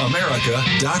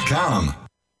 VoiceAmerica.com.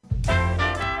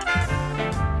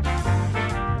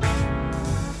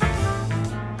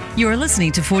 You are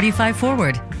listening to 45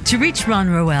 Forward. To reach Ron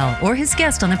Roel or his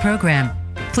guest on the program,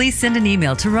 please send an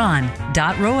email to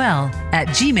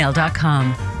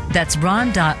ron.roel@gmail.com. That's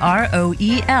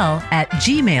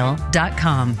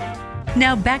ron.roel@gmail.com.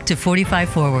 Now back to 45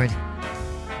 Forward.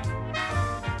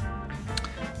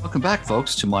 Welcome back,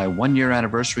 folks, to my one-year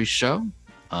anniversary show.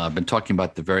 I've been talking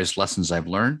about the various lessons I've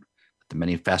learned, the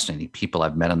many fascinating people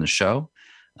I've met on the show.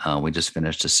 We just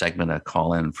finished a segment, a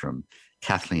call-in from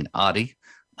Kathleen Oddie,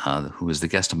 who was the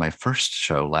guest of my first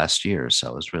show last year. So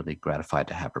I was really gratified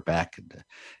to have her back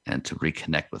and to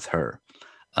reconnect with her.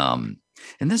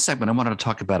 In this segment, I wanted to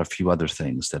talk about a few other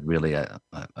things that really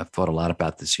I've thought a lot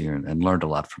about this year and learned a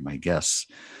lot from my guests.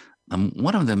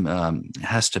 One of them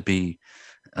has to be,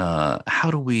 how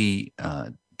do we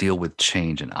deal with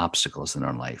change and obstacles in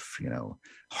our life,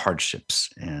 hardships.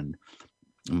 And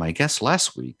my guest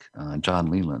last week, John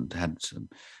Leland,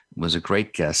 was a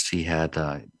great guest.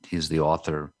 He's the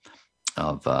author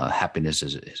of Happiness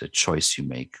is a Choice You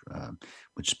Make,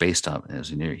 which is based on,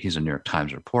 he's a New York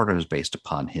Times reporter, is based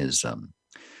upon his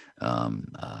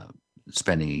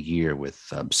spending a year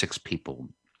with 6 people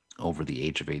over the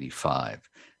age of 85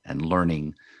 and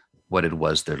learning what it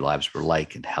was their lives were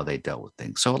like and how they dealt with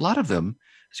things. So a lot of them,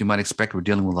 as you might expect, were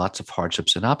dealing with lots of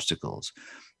hardships and obstacles.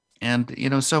 And,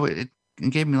 so it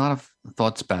gave me a lot of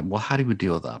thoughts about, well, how do we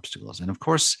deal with obstacles? And of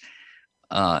course,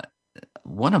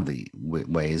 one of the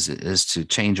ways is to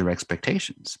change your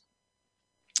expectations.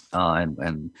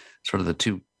 And sort of the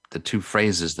two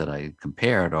phrases that I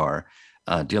compared are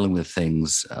dealing with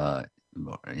things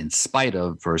in spite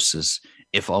of versus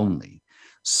if only.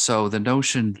 So the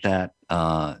notion that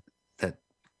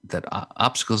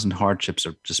obstacles and hardships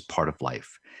are just part of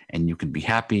life, and you can be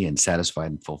happy and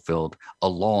satisfied and fulfilled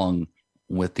along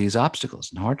with these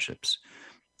obstacles and hardships.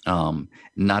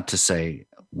 Not to say,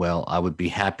 well, I would be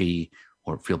happy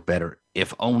or feel better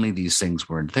if only these things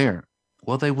weren't there.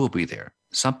 Well, they will be there.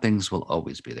 Some things will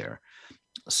always be there.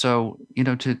 So,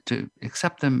 to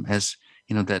accept them as,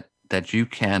 that you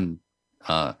can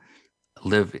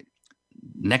live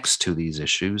next to these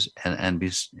issues and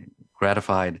be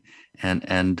gratified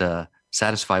and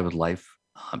satisfied with life,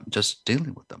 just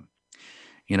dealing with them.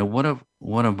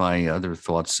 One of my other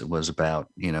thoughts was about,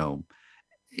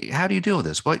 how do you deal with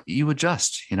this? What you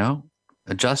adjust,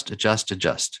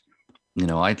 adjust.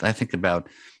 I think about,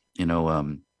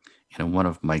 one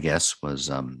of my guests was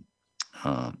a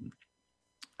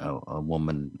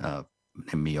woman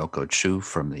named Miyoko Chu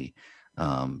from the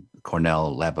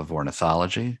Cornell Lab of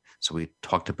Ornithology. So we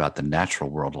talked about the natural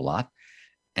world a lot.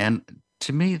 And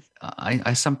to me,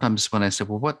 I sometimes, when I say,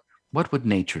 well, what would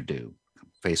nature do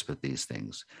faced with these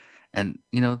things? And,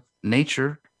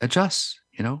 nature adjusts,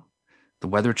 the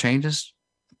weather changes,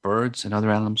 birds and other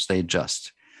animals, they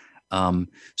adjust.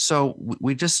 So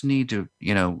we just need to,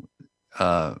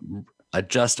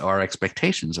 adjust our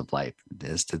expectations of life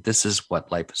as to this is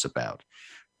what life is about.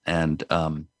 And,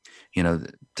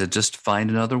 to just find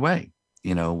another way.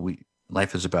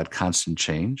 Life is about constant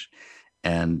change.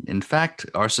 And in fact,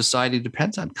 our society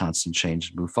depends on constant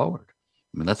change to move forward.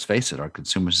 I mean, let's face it, our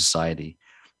consumer society,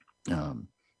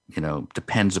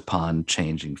 depends upon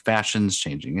changing fashions,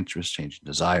 changing interests, changing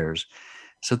desires.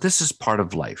 So this is part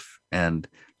of life. And,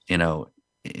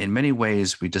 in many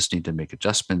ways, we just need to make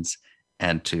adjustments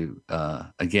and to,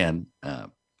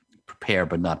 prepare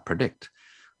but not predict.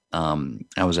 I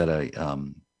was at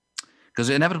because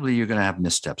inevitably you're going to have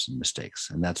missteps and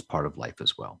mistakes, and that's part of life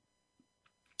as well.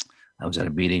 I was at a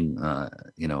meeting, a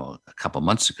couple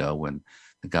months ago when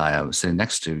the guy I was sitting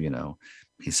next to,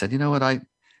 he said, you know what,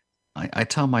 I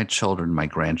tell my children, my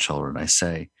grandchildren, I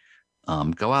say,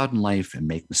 go out in life and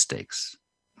make mistakes,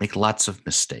 make lots of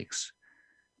mistakes.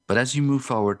 But as you move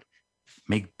forward,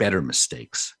 make better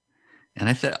mistakes. And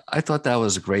I thought that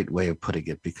was a great way of putting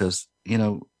it because,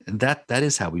 that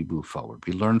is how we move forward.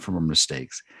 We learn from our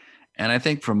mistakes. And I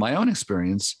think from my own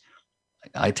experience,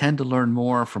 I tend to learn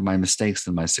more from my mistakes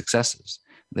than my successes.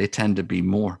 They tend to be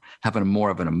having more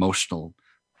of an emotional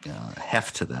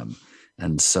heft to them.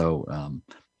 And so,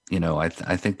 I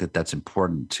think that that's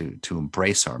important to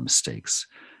embrace our mistakes.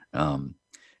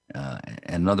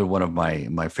 Another one of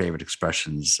my favorite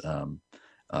expressions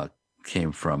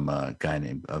came from a guy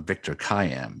named Victor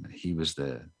Khayyam. He was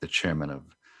the chairman of,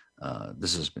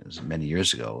 this is many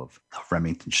years ago, of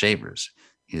Remington Shavers.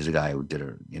 He's a guy who did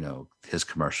his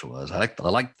commercial was, I like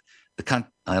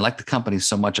the company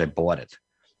so much I bought it.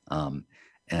 And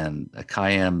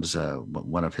Khayyam's,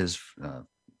 one of his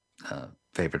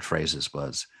favorite phrases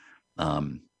was,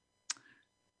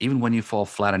 even when you fall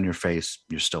flat on your face,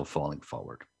 you're still falling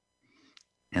forward.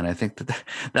 And I think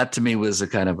that to me was a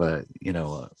kind of a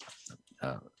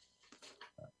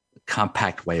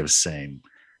compact way of saying,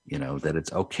 that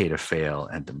it's okay to fail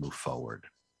and to move forward.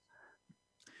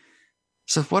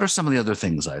 So what are some of the other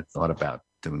things I thought about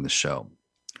doing the show?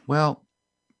 Well,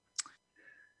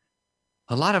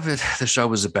 a lot of it, the show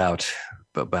was about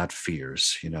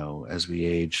fears. As we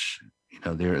age,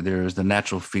 there's the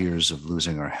natural fears of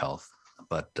losing our health.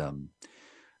 But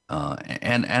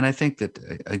and I think that,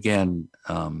 again,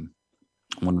 one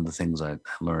of the things I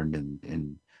learned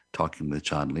in talking with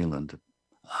John Leland,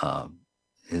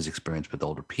 his experience with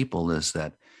older people, is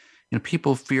that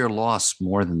people fear loss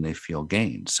more than they feel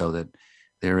gain. So that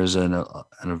there is an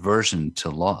aversion to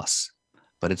loss,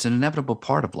 but it's an inevitable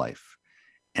part of life.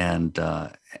 And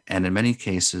in many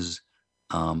cases,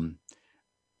 loss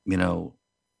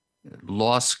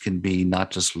can be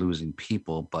not just losing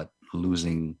people, but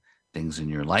losing things in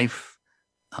your life,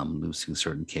 losing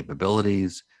certain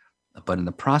capabilities. But in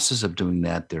the process of doing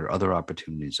that, there are other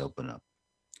opportunities open up.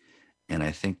 And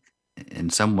I think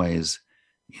in some ways,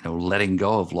 letting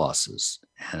go of losses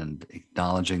and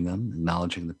acknowledging them,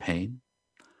 acknowledging the pain,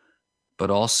 but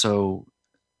also,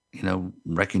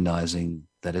 recognizing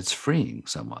that it's freeing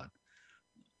somewhat.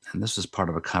 And this is part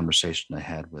of a conversation I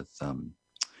had with a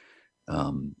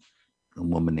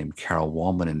woman named Carol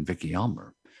Wallman and Vicki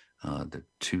Elmer, the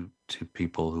two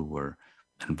people who were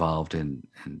involved in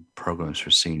programs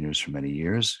for seniors for many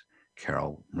years.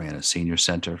 Carol ran a senior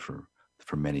center for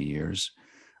many years.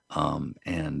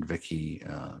 And Vicki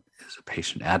is a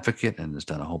patient advocate and has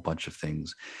done a whole bunch of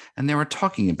things. And they were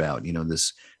talking about,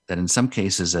 that in some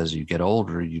cases, as you get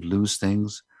older, you lose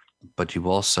things, but you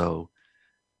also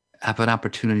have an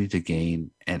opportunity to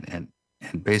gain and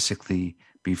basically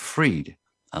be freed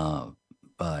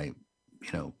by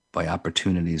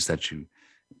opportunities that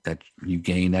you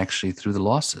gain actually through the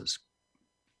losses.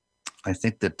 I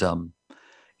think that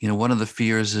one of the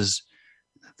fears is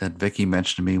that Vicki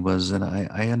mentioned to me was, and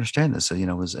I understand this.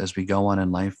 As we go on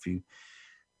in life,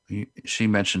 she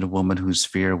mentioned a woman whose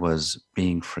fear was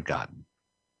being forgotten.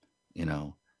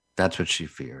 That's what she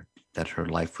feared, that her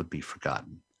life would be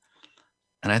forgotten.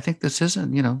 And I think this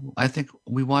isn't, I think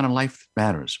we want a life that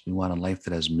matters. We want a life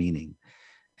that has meaning.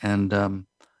 And,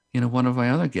 one of my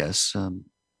other guests,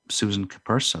 Susan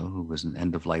Caperso, who was an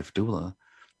end-of-life doula,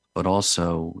 but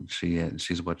also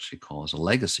she's what she calls a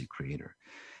legacy creator.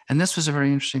 And this was a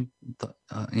very interesting,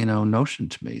 notion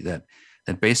to me that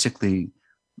basically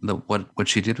what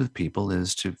she did with people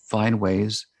is to find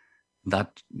ways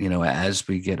that, as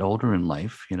we get older in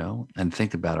life, and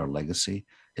think about our legacy,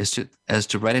 is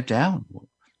to write it down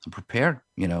and prepare,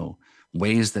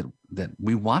 ways that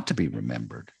we want to be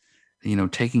remembered,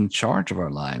 taking charge of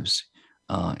our lives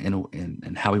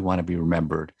and how we want to be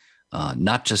remembered,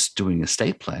 not just doing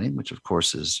estate planning, which of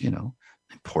course is,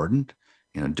 important,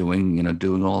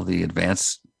 doing all the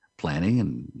advanced planning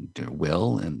and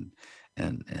will and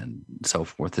so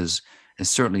forth is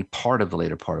certainly part of the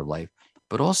later part of life,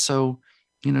 but also,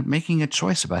 making a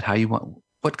choice about how you want,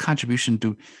 what contribution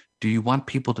do you want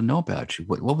people to know about you?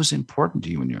 What was important to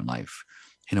you in your life?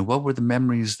 What were the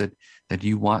memories that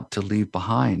you want to leave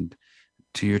behind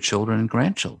to your children and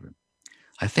grandchildren?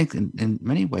 I think in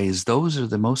many ways, those are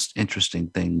the most interesting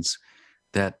things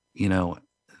that,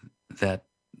 that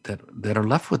are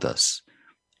left with us,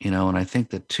 and I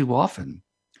think that too often,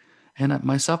 and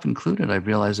myself included, I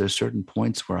realize there's certain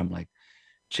points where I'm like,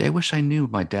 gee, I wish I knew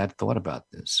my dad thought about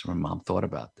this or mom thought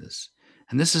about this.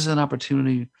 And this is an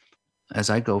opportunity as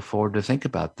I go forward to think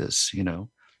about this, to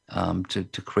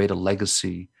create a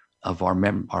legacy of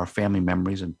our family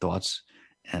memories and thoughts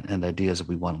and ideas that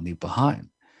we want to leave behind.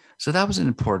 So that was an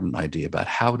important idea about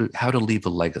how to leave a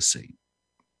legacy.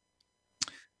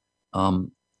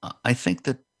 I think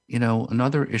that,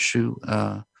 another issue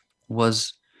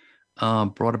was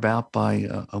brought about by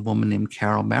a woman named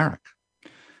Carol Marek,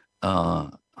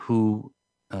 who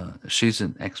she's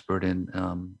an expert in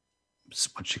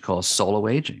what she calls solo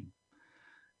aging.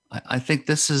 I think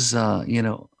this is,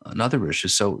 another issue.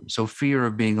 So fear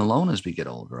of being alone as we get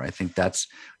older. I think that's,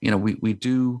 we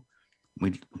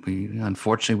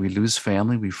unfortunately we lose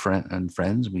family, and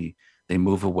friends. They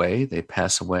move away, they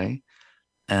pass away,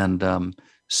 and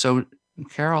so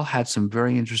Carol had some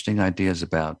very interesting ideas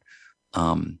about,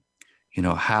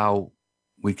 how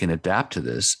we can adapt to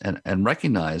this, and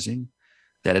recognizing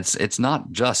that it's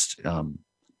not just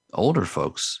older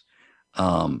folks.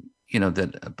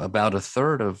 That about a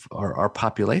third of our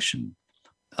population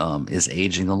is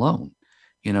aging alone.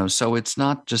 So it's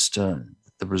not just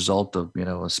the result of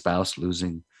a spouse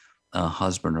losing a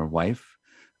husband or wife.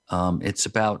 It's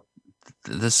about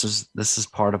this is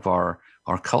part of our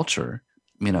culture.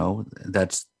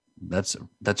 That's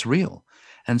real.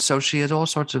 And so she had all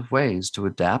sorts of ways to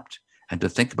adapt and to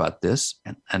think about this,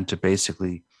 and to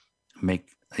basically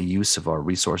make a use of our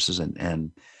resources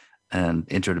and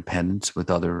interdependence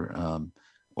with other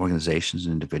organizations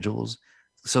and individuals.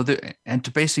 And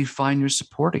to basically find your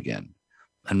support again,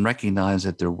 and recognize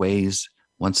that there are ways,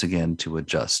 once again, to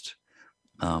adjust.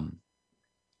 I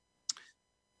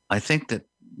think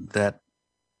that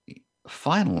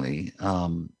finally,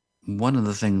 one of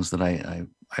the things that I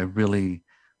really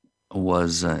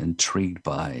was intrigued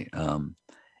by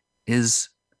is,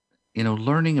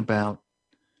 learning about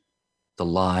the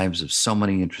lives of so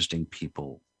many interesting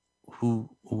people who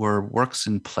were works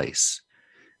in place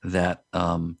that,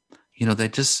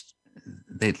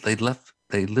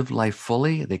 they live life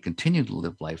fully. They continue to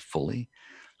live life fully.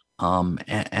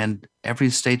 And every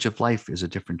stage of life is a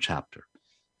different chapter.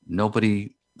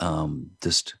 Nobody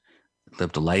just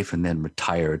lived a life and then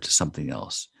retired to something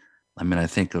else. I mean, I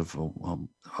think of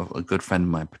a good friend of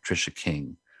mine, Patricia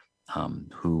King,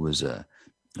 who was a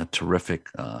terrific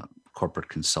corporate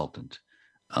consultant,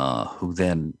 who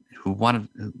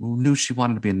knew she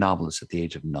wanted to be a novelist at the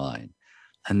age of 9,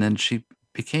 and then she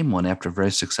became one after a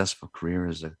very successful career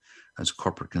as a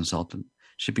corporate consultant.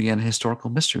 She began a historical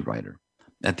mystery writer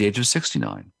at the age of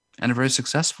 69, and a very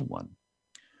successful one.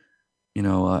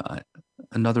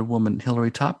 Another woman,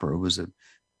 Hillary Topper, who was a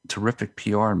terrific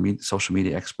PR and social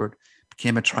media expert,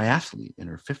 became a triathlete in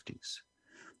her 50s.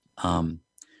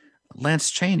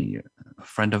 Lance Cheney, a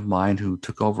friend of mine who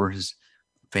took over his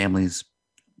family's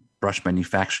brush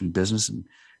manufacturing business and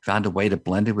found a way to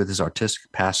blend it with his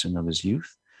artistic passion of his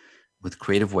youth, with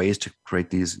creative ways to create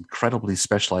these incredibly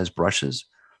specialized brushes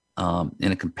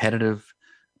in a competitive,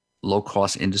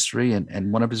 low-cost industry.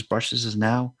 And one of his brushes is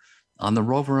now on the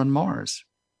rover on Mars.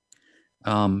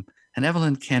 And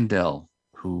Evelyn Kandel,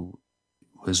 who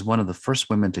was one of the first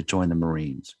women to join the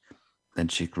Marines. Then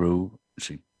she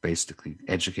basically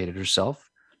educated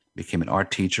herself, became an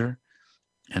art teacher,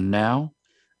 and now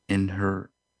in her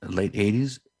late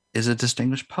 80s is a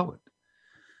distinguished poet.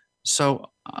 So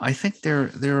I think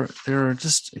there are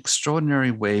just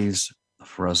extraordinary ways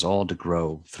for us all to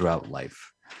grow throughout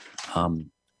life.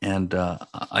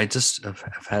 I just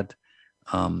have had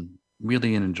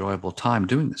really an enjoyable time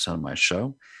doing this on my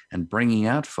show and bringing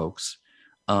out folks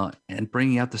and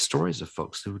bringing out the stories of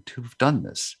folks who've done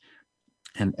this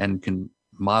and can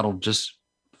model just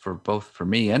for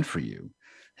me and for you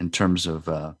in terms of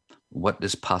what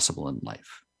is possible in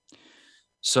life.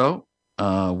 So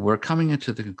we're coming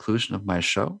into the conclusion of my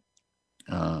show.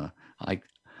 I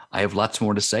have lots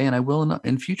more to say, and I will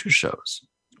in future shows,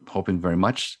 hoping very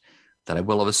much that I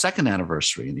will have a second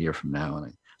anniversary in a year from now, and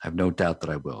I have no doubt that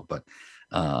I will. But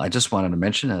I just wanted to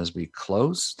mention as we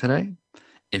close today,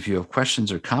 if you have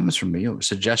questions or comments from me or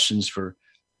suggestions for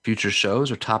future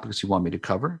shows or topics you want me to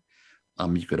cover,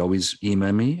 you could always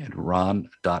email me at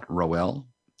ron.roel,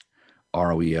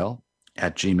 ROEL,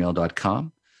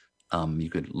 @gmail.com. You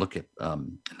could look at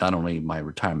not only my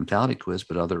retirement mentality quiz,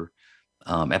 but other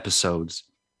episodes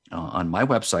on my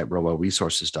website,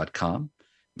 roelresources.com,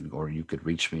 or you could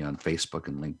reach me on Facebook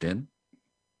and LinkedIn.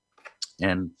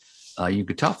 And you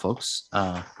could tell folks,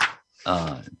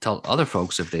 tell other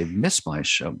folks if they've missed my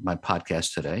show, my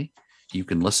podcast today, you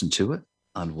can listen to it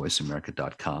on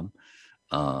voiceamerica.com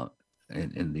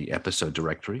in the episode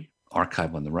directory,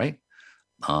 archive on the right,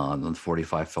 on the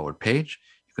 45 Forward page.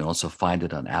 You can also find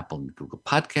it on Apple and Google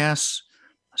Podcasts,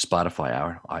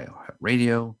 Spotify,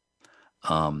 iHeartRadio,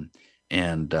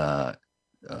 and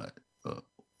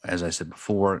as I said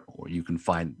before, or you can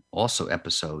find also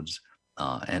episodes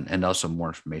and also more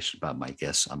information about my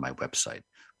guests on my website,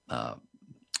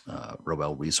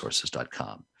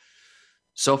 roelresources.com.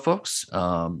 So, folks,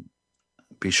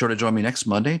 be sure to join me next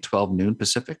Monday, 12 noon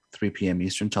Pacific, 3 p.m.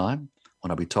 Eastern Time,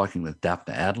 when I'll be talking with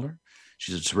Daphne Adler.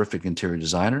 She's a terrific interior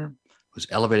designer who's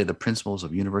elevated the principles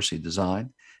of university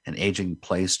design and aging in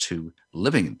place to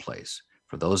living in place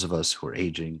for those of us who are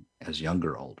aging as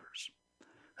younger olders.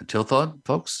 Until then,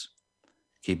 folks,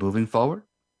 keep moving forward.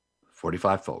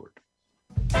 45 forward.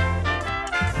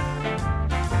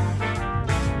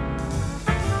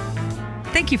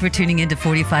 Thank you for tuning in to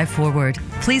 45 Forward.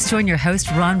 Please join your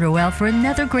host, Ron Roel, for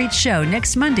another great show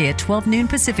next Monday at 12 noon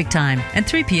Pacific Time and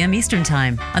 3 p.m. Eastern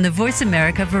Time on the Voice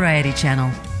America Variety Channel.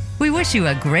 We wish you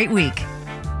a great week.